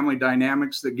some family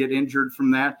dynamics that get injured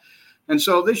from that. And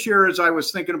so this year, as I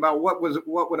was thinking about what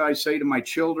would I say to my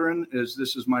children, as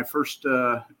this is my first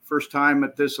time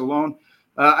at this alone,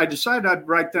 I decided I'd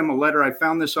write them a letter. I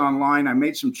found this online. I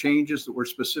made some changes that were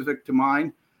specific to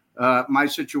my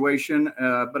situation,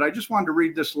 but I just wanted to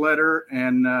read this letter,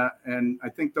 and I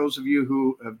think those of you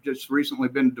who have just recently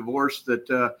been divorced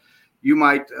that you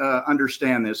might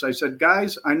understand this. I said,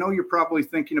 guys, I know you're probably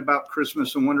thinking about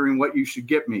Christmas and wondering what you should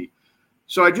get me.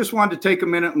 So I just wanted to take a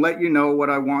minute and let you know what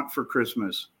I want for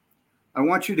Christmas. I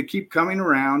want you to keep coming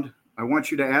around. I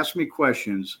want you to ask me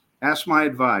questions, ask my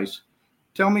advice,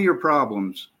 tell me your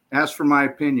problems, ask for my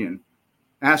opinion,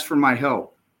 ask for my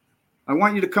help. I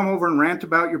want you to come over and rant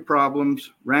about your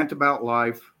problems, rant about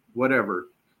life, whatever.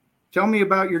 Tell me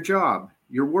about your job,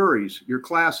 your worries, your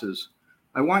classes.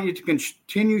 I want you to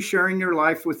continue sharing your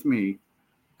life with me.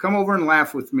 Come over and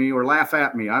laugh with me or laugh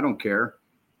at me. I don't care.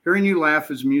 Hearing you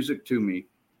laugh is music to me.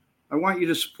 I want you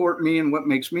to support me in what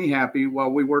makes me happy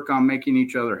while we work on making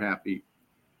each other happy.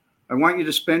 I want you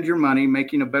to spend your money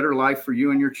making a better life for you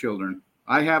and your children.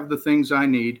 I have the things I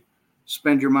need.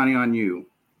 Spend your money on you.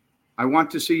 I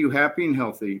want to see you happy and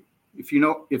healthy. If you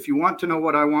want to know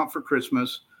what I want for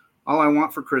Christmas, all I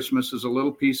want for Christmas is a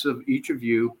little piece of each of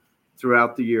you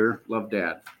throughout the year. Love,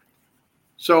 Dad.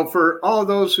 So for all of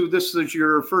those who this is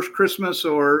your first Christmas,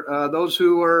 or those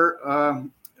who are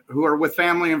with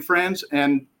family and friends,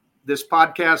 and this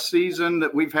podcast season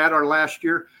that we've had our last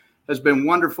year has been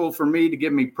wonderful for me to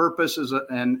give me purpose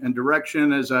and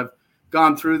direction as I've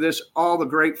gone through this. All the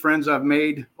great friends I've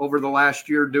made over the last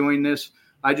year doing this.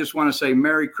 I just want to say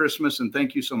Merry Christmas and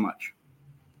thank you so much.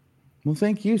 Well,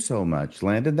 thank you so much,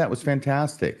 Landon. That was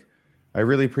fantastic. I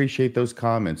really appreciate those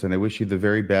comments, and I wish you the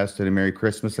very best and a Merry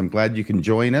Christmas. I'm glad you can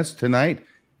join us tonight,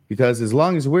 because as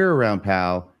long as we're around,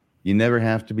 pal, you never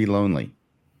have to be lonely.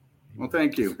 Well,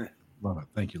 thank you. Love it.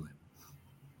 Thank you, Landon.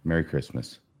 Merry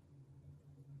Christmas.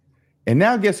 And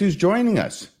now guess who's joining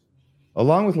us?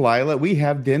 Along with Lila, we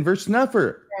have Denver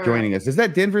Snuffer joining us. Is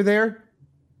that Denver there?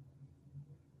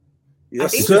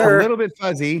 Yes, it's sir. A little bit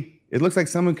fuzzy. It looks like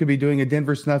someone could be doing a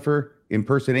Denver Snuffer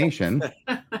impersonation.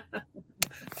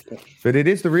 But it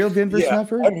is the real Denver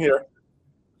Snuffer? I'm here.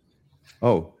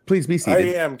 Oh, please be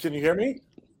seated. I am. Can you hear me?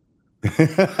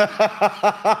 Yep,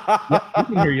 I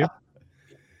can hear you.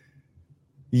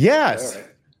 Yes. Right.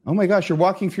 Oh my gosh, you're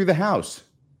walking through the house.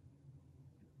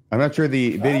 I'm not sure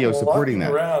the video is supporting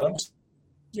that. Around. I'm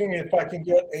seeing if I can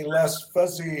get a less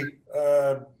fuzzy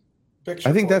picture.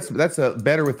 I think that's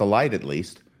better with the light, at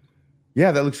least.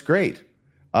 Yeah, that looks great.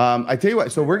 I tell you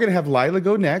what, so we're going to have Lila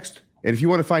go next. And if you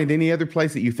want to find any other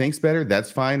place that you think's better,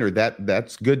 that's fine, or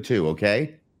that's good too,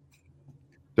 okay?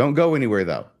 Don't go anywhere,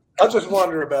 though. I'll just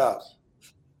wander about.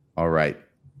 All right.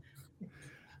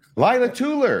 Lila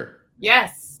Tuller.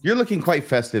 Yes. You're looking quite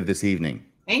festive this evening.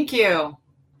 Thank you.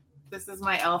 This is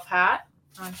my elf hat.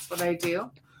 That's what I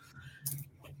do.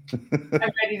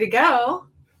 I'm ready to go.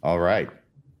 All right.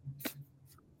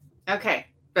 Okay,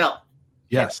 Bill.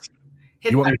 Yes.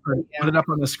 Hit You want me that to put it up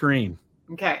on the screen?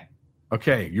 Okay.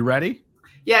 Okay, you ready?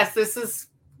 Yes, this is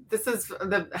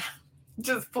the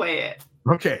just play it.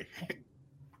 Okay.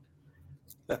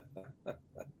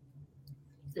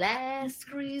 Last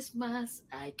Christmas,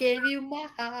 I gave you my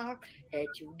heart, and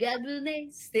you got the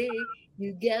stay,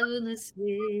 you got the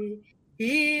say.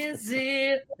 Here's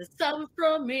it, a song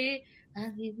from me,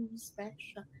 and even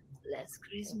special last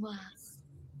Christmas.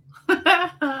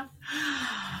 I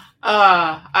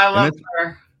love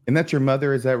her. And that's your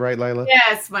mother, is that right, Lila?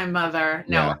 Yes, my mother.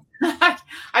 No, Yeah.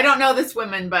 I don't know this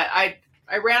woman, but I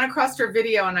ran across her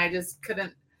video and I just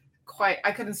couldn't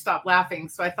stop laughing.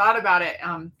 So I thought about it.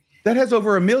 That has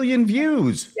over 1 million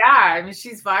views. Yeah, I mean,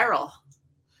 she's viral.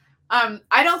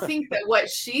 I don't think that what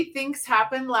she thinks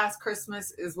happened last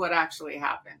Christmas is what actually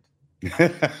happened.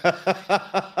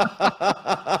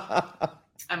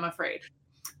 I'm afraid.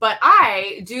 But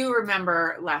I do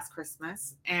remember last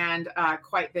Christmas and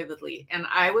quite vividly. And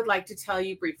I would like to tell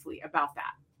you briefly about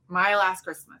that. My last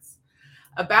Christmas.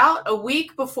 About a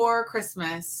week before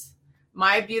Christmas,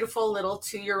 my beautiful little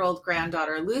 2-year-old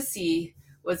granddaughter, Lucy,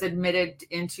 was admitted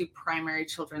into Primary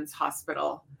Children's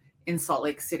Hospital in Salt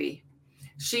Lake City.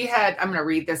 She had, I'm going to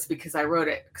read this because I wrote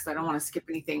it because I don't want to skip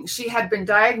anything. She had been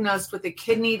diagnosed with a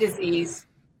kidney disease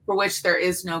for which there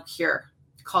is no cure,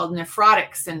 called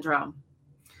nephrotic syndrome.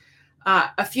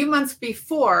 A few months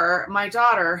before, my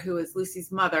daughter, who is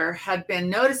Lucy's mother, had been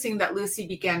noticing that Lucy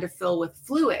began to fill with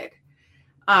fluid.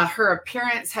 Her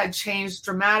appearance had changed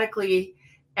dramatically,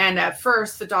 and at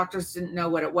first the doctors didn't know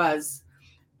what it was.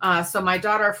 So my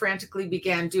daughter frantically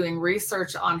began doing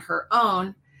research on her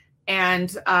own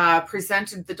and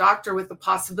presented the doctor with the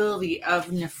possibility of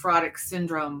nephrotic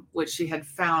syndrome, which she had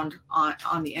found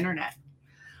on the internet.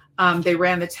 They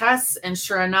ran the tests, and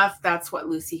sure enough, that's what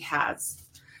Lucy has.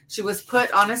 She was put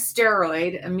on a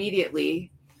steroid immediately,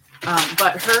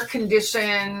 but her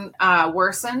condition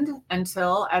worsened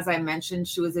until, as I mentioned,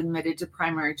 she was admitted to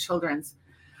Primary Children's.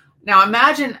 Now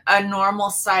imagine a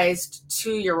normal-sized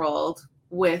 2-year-old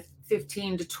with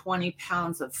 15 to 20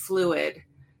 pounds of fluid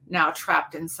now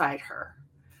trapped inside her.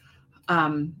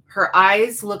 Her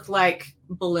eyes looked like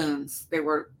balloons. They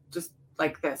were just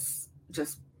like this,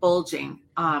 just bulging.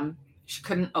 She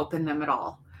couldn't open them at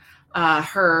all.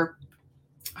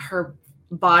 Her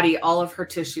body, all of her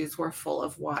tissues were full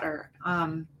of water.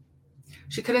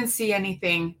 She couldn't see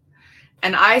anything.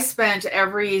 And I spent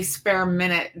every spare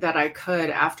minute that I could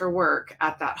after work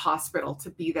at that hospital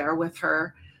to be there with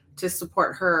her, to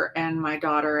support her and my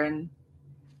daughter and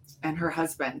her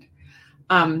husband.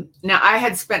 Now, I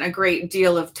had spent a great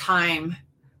deal of time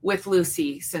with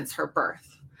Lucy since her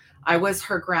birth. I was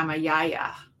her grandma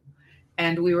Yaya,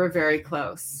 and we were very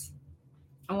close.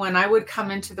 And when I would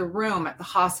come into the room at the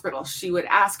hospital, she would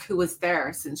ask who was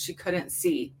there since she couldn't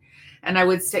see. And I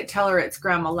would tell her it's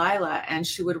Grandma Lila, and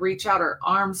she would reach out her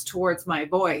arms towards my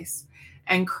voice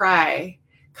and cry,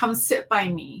 "Come sit by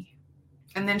me."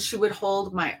 And then she would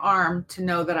hold my arm to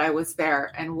know that I was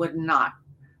there and would not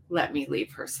let me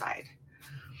leave her side.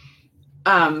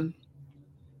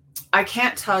 I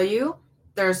can't tell you,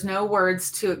 there's no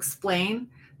words to explain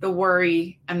the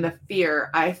worry and the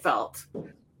fear I felt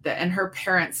and her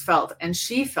parents felt and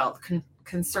she felt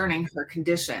concerning her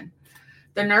condition.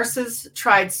 The nurses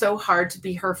tried so hard to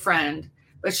be her friend,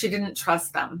 but she didn't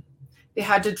trust them. They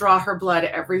had to draw her blood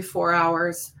every 4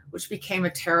 hours, which became a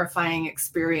terrifying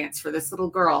experience for this little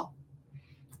girl.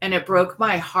 And it broke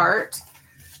my heart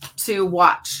to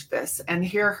watch this and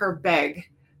hear her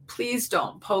beg, "Please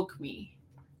don't poke me,"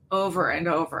 over and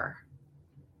over.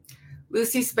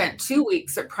 Lucy spent 2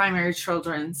 weeks at Primary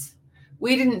Children's.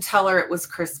 We didn't tell her it was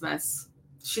Christmas.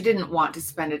 She didn't want to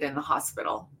spend it in the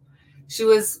hospital. She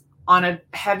was on a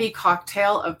heavy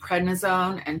cocktail of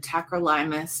prednisone and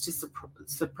tacrolimus to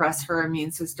suppress her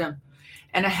immune system,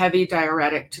 and a heavy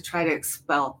diuretic to try to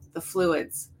expel the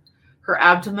fluids. Her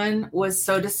abdomen was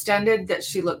so distended that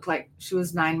she looked like she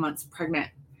was 9 months pregnant,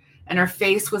 and her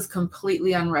face was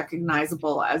completely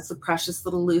unrecognizable as the precious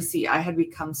little Lucy I had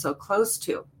become so close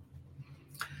to.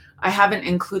 I haven't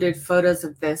included photos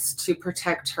of this to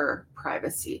protect her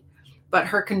privacy, but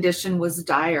her condition was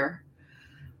dire.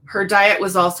 Her diet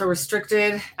was also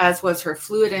restricted, as was her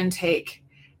fluid intake,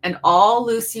 and all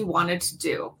Lucy wanted to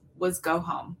do was go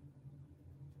home.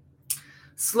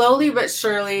 Slowly but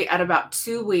surely, at about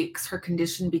 2 weeks, her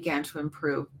condition began to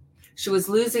improve. She was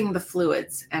losing the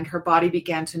fluids, and her body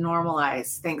began to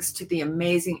normalize thanks to the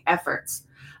amazing efforts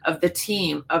of the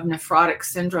team of nephrotic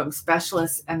syndrome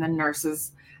specialists and the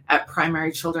nurses at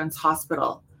Primary Children's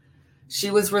Hospital. She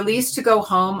was released to go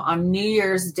home on New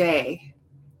Year's Day.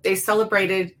 They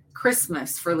celebrated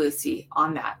Christmas for Lucy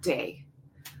on that day.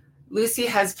 Lucy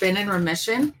has been in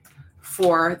remission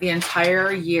for the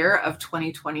entire year of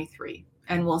 2023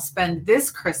 and will spend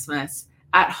this Christmas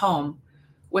at home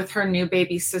with her new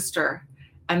baby sister.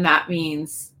 And that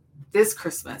means this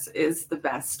Christmas is the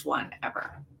best one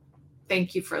ever.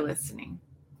 Thank you for listening.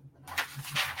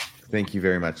 Thank you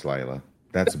very much, Lila.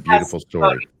 That's a beautiful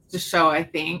story. To show, I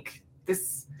think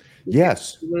this.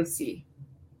 Yes, Lucy.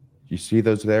 You see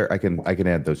those there? I can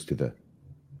add those to the.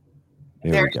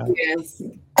 There she is.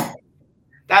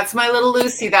 That's my little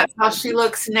Lucy. That's how she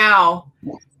looks now,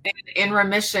 in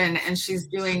remission, and she's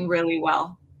doing really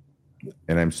well.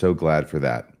 And I'm so glad for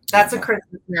that. That's a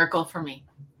Christmas miracle for me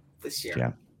this year.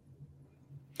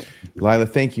 Yeah. Lila,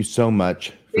 thank you so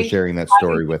much for sharing that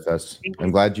story with us.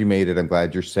 I'm glad you made it. I'm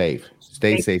glad you're safe.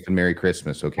 Stay safe and Merry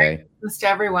Christmas, okay? Merry Christmas to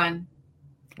everyone.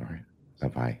 All right.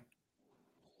 Bye-bye.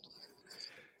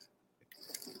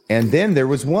 And then there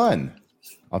was one.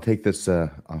 I'll take this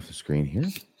off the screen here.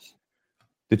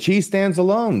 The cheese stands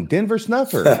alone. Denver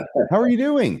Snuffer. How are you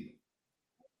doing?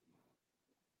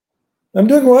 I'm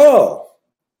doing well.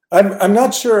 I'm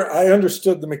not sure I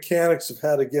understood the mechanics of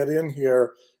how to get in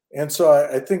here. And so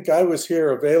I think I was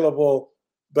here available,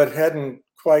 but hadn't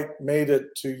quite made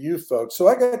it to you folks. So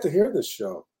I got to hear this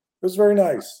show. It was very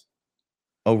nice.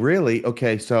 Oh, really?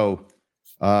 Okay, so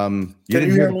you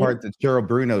didn't hear the part that Cheryl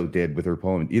Bruno did with her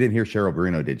poem. You didn't hear Cheryl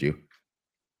Bruno, did you?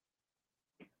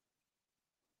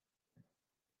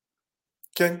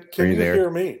 Can you hear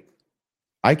me?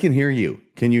 I can hear you.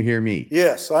 Can you hear me?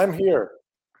 Yes, I'm here.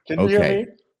 Can you hear me?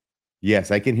 Yes,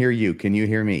 I can hear you. Can you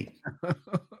hear me?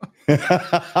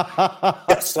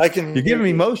 Yes, I can. You're giving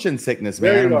me motion sickness,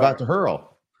 man. I'm about to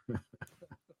hurl.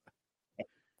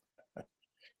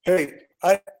 Hey,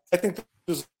 I think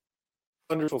this is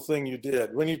a wonderful thing you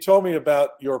did. When you told me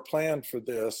about your plan for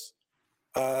this,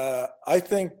 I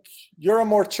think you're a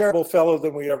more charitable fellow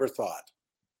than we ever thought.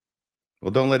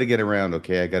 Well, don't let it get around,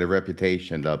 okay? I got a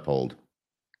reputation to uphold.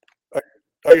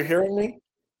 Are you hearing me?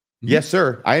 Yes,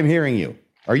 sir. I am hearing you.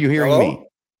 Are you hearing me?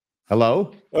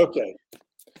 Hello? Okay.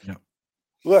 Yeah.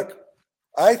 Look,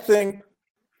 I think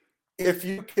if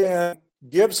you can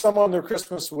give someone their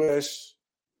Christmas wish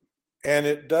and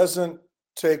it doesn't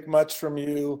take much from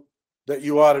you, that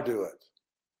you ought to do it.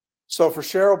 So for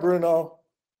Cheryl Bruno,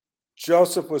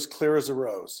 Joseph was clear as a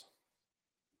rose.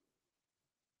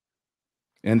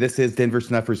 And this is Denver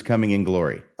Snuffers Coming in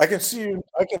Glory. I can see you.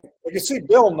 I can see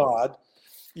Bill nod.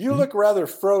 You look rather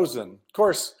frozen. Of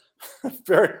course,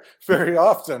 very, very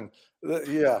often.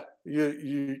 Yeah,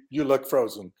 you look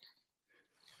frozen.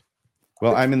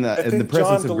 Well, I'm in the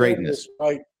presence of greatness.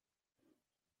 Right.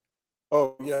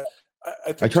 Oh yeah.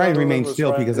 I try and remain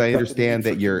still because I understand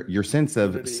that your sense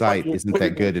of sight isn't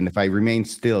that good, and if I remain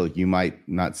still, you might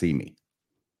not see me.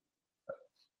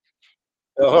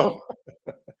 Oh.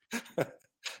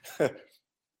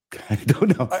 I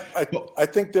don't know. I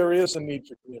think there is a need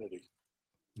for community.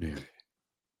 Yeah.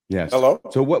 Yes. Hello.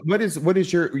 So what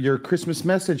is your Christmas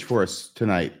message for us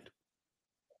tonight,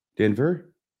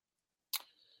 Denver?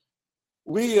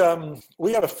 We have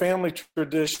a family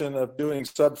tradition of doing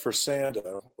Sub for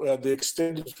Santa. The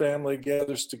extended family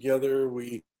gathers together.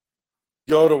 We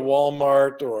go to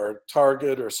Walmart or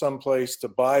Target or someplace to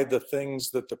buy the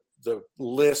things that the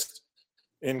list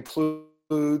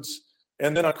includes.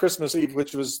 And then on Christmas Eve,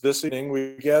 which was this evening,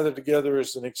 we gather together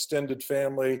as an extended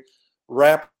family,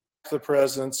 wrap the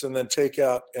presents, and then take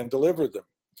out and deliver them.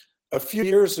 A few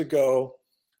years ago,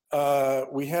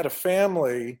 we had a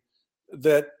family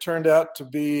that turned out to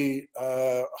be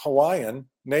Hawaiian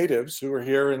natives who were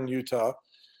here in Utah.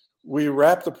 We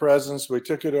wrapped the presents, we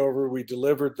took it over, we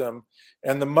delivered them,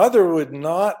 and the mother would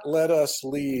not let us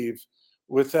leave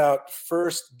without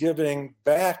first giving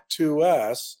back to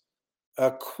us a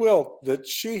quilt that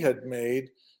she had made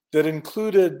that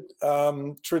included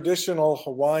traditional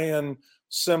Hawaiian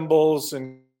symbols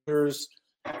and colors.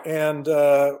 And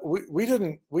we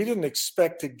didn't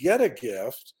expect to get a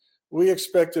gift. We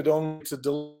expected only to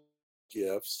deliver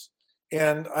gifts.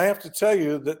 And I have to tell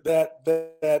you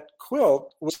that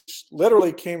quilt, which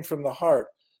literally came from the heart,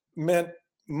 meant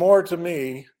more to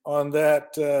me on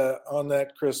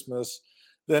that Christmas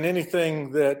than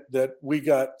anything that we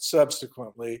got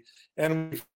subsequently.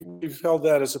 And we've held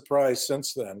that as a prize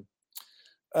since then.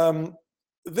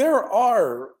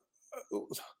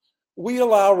 We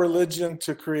allow religion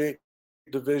to create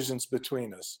divisions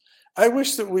between us. I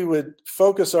wish that we would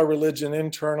focus our religion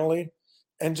internally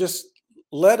and just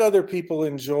let other people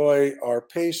enjoy our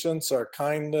patience, our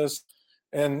kindness,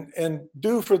 and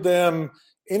do for them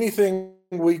anything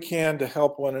we can to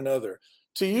help one another.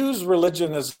 To use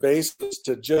religion as a basis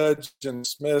to judge and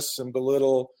dismiss and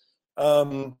belittle,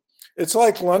 it's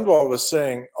like Lundwall was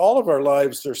saying, all of our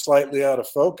lives are slightly out of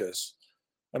focus.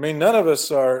 I mean, none of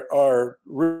us are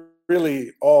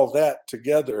really all that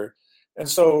together. And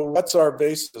so what's our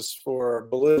basis for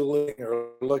belittling or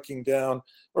looking down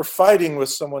or fighting with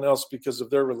someone else because of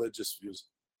their religious views?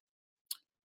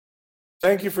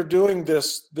 Thank you for doing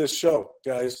this show,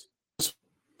 guys. It's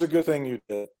a good thing you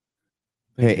did.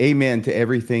 Hey, amen to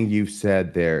everything you've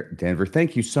said there, Denver.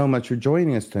 Thank you so much for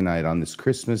joining us tonight on this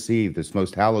Christmas Eve, this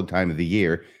most hallowed time of the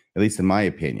year, at least in my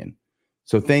opinion.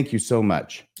 So thank you so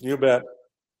much. You bet.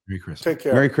 Merry Christmas. Take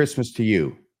care. Merry Christmas to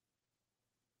you.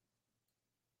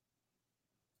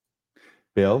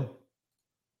 Bill?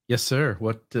 Yes, sir.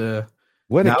 What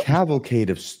What Now- a cavalcade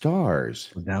of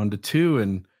stars. We're down to 2.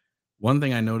 And one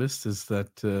thing I noticed is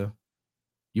that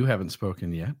you haven't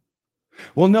spoken yet.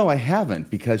 Well, no, I haven't,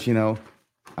 because,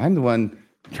 I'm the one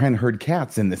trying to herd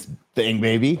cats in this thing,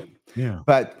 baby. Yeah.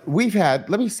 But we've had,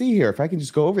 let me see here, if I can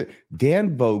just go over it.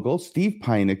 Dan Vogel, Steve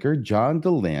Pinecker, John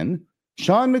DeLynn,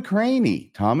 Sean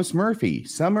McCraney, Thomas Murphy,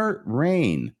 Summer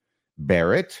Rain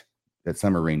Barrett, that's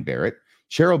Summer Rain Barrett,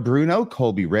 Cheryl Bruno,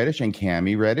 Colby Reddish, and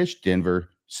Cammie Reddish, Denver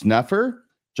Snuffer,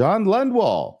 John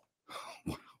Lundwall,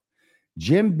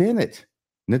 Jim Bennett,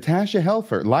 Natasha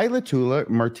Helfer, Lila Tula,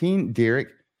 Martine Derrick,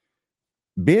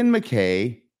 Ben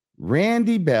McKay,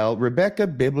 Randy Bell, Rebecca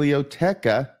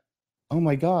Biblioteca. Oh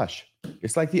my gosh.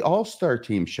 It's like the all-star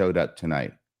team showed up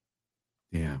tonight.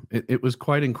 Yeah, it was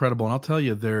quite incredible. And I'll tell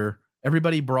you,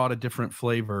 everybody brought a different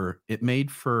flavor. It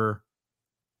made for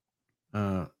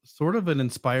sort of an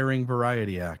inspiring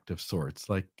variety act of sorts.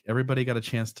 Like everybody got a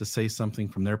chance to say something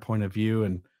from their point of view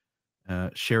and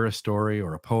share a story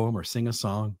or a poem or sing a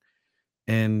song.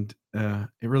 And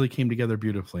it really came together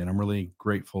beautifully. And I'm really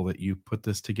grateful that you put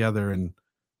this together. And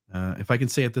if I can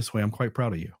say it this way, I'm quite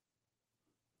proud of you.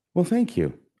 Well, thank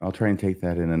you. I'll try and take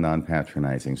that in a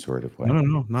non-patronizing sort of way.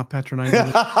 No, not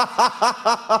patronizing.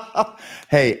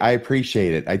 Hey, I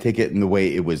appreciate it. I take it in the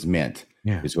way it was meant,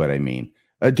 is what I mean.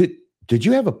 Did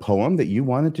you have a poem that you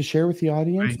wanted to share with the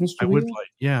audience, Mr. I would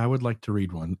Wheeler? I would like to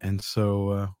read one. And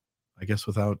so I guess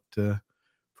without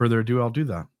further ado, I'll do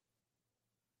that.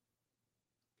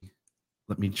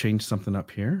 Let me change something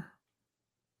up here.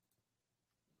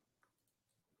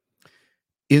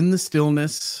 In the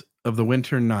stillness of the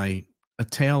winter night, a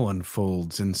tale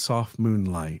unfolds in soft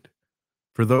moonlight.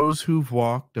 For those who've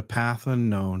walked a path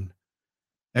unknown,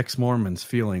 ex-Mormons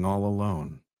feeling all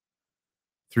alone.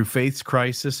 Through faith's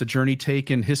crisis, a journey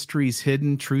taken, history's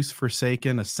hidden, truths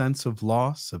forsaken, a sense of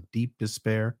loss, of deep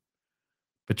despair.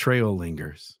 Betrayal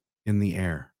lingers in the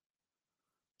air.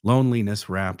 Loneliness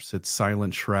wraps its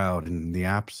silent shroud in the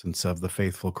absence of the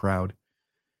faithful crowd.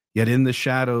 Yet in the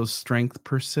shadows, strength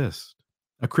persists,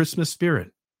 a Christmas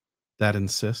spirit that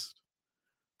insists.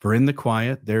 For in the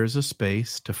quiet, there's a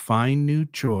space to find new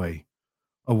joy,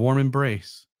 a warm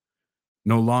embrace,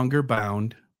 no longer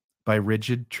bound by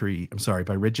rigid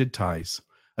ties,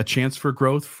 a chance for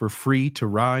growth, for free to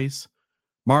rise,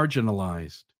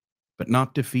 marginalized, but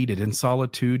not defeated. In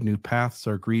solitude, new paths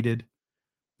are greeted.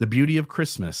 The beauty of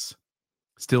Christmas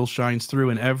still shines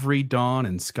through in every dawn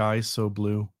and skies so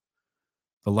blue.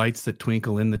 The lights that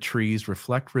twinkle in the trees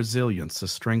reflect resilience, a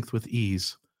strength with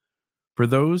ease. For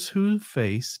those who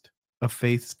faced a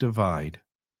faith's divide,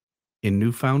 in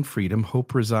newfound freedom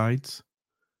hope resides.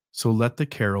 So let the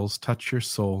carols touch your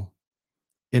soul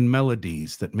in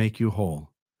melodies that make you whole.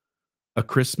 A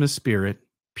Christmas spirit,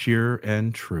 pure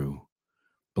and true,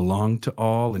 belong to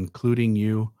all, including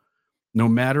you. No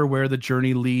matter where the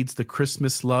journey leads, the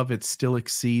Christmas love, it still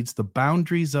exceeds the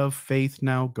boundaries of faith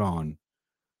now gone.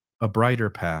 A brighter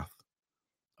path,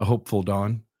 a hopeful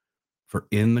dawn. For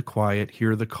in the quiet,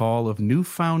 hear the call of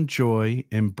newfound joy,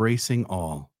 embracing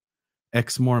all.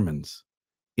 Ex-Mormons,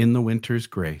 in the winter's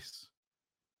grace,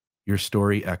 your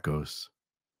story echoes,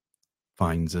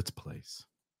 finds its place.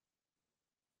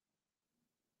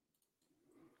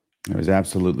 It was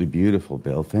absolutely beautiful,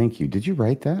 Bill. Thank you. Did you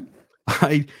write that?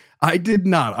 I did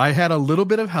not. I had a little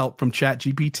bit of help from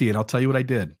ChatGPT, and I'll tell you what I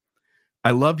did.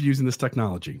 I loved using this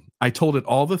technology. I told it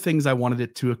all the things I wanted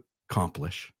it to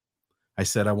accomplish. I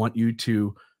said, I want you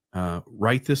to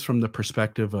write this from the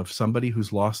perspective of somebody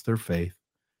who's lost their faith.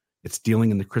 It's dealing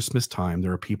in the Christmas time.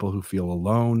 There are people who feel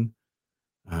alone,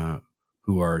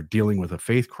 who are dealing with a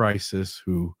faith crisis,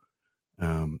 who,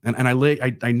 and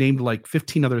I named like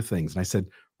 15 other things. And I said,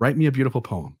 write me a beautiful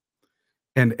poem.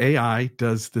 And AI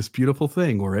does this beautiful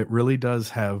thing where it really does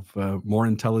have more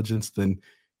intelligence than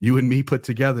you and me put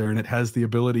together. And it has the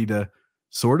ability to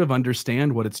sort of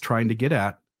understand what it's trying to get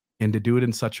at and to do it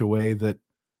in such a way that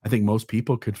I think most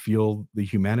people could feel the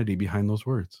humanity behind those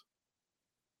words.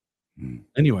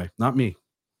 Anyway, not me.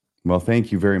 Well,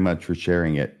 thank you very much for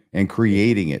sharing it and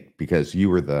creating it, because you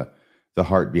were the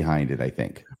heart behind it, I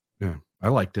think. Yeah, I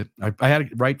liked it. I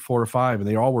had to write 4 or 5, and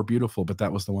they all were beautiful, but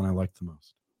that was the one I liked the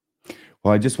most.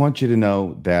 Well, I just want you to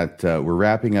know that we're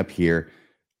wrapping up here.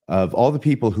 Of all the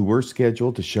people who were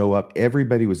scheduled to show up,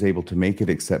 everybody was able to make it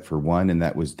except for one, and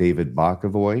that was David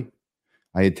Bakavoy.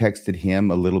 I had texted him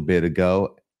a little bit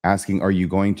ago asking, are you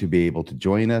going to be able to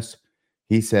join us?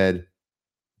 He said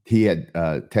he had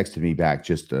texted me back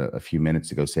just a few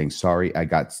minutes ago saying, sorry, I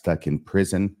got stuck in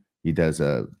prison. He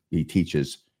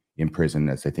teaches in prison,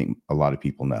 as I think a lot of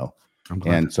people know. I'm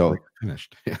glad and so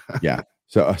finished. yeah.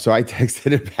 So I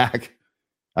texted it back.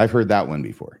 I've heard that one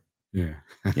before. Yeah.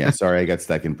 Yeah. Sorry, I got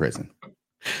stuck in prison.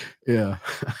 Yeah.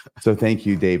 So thank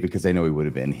you, Dave, because I know he would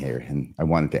have been here, and I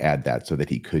wanted to add that so that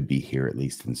he could be here, at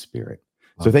least in spirit.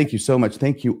 So thank you so much.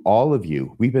 Thank you, all of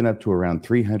you. We've been up to around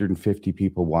 350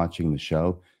 people watching the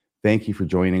show. Thank you for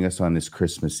joining us on this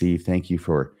Christmas Eve. Thank you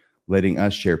for letting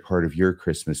us share part of your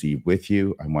Christmas Eve with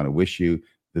you. I want to wish you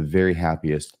the very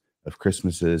happiest of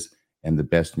Christmases and the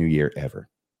best New Year ever.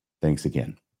 Thanks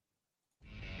again.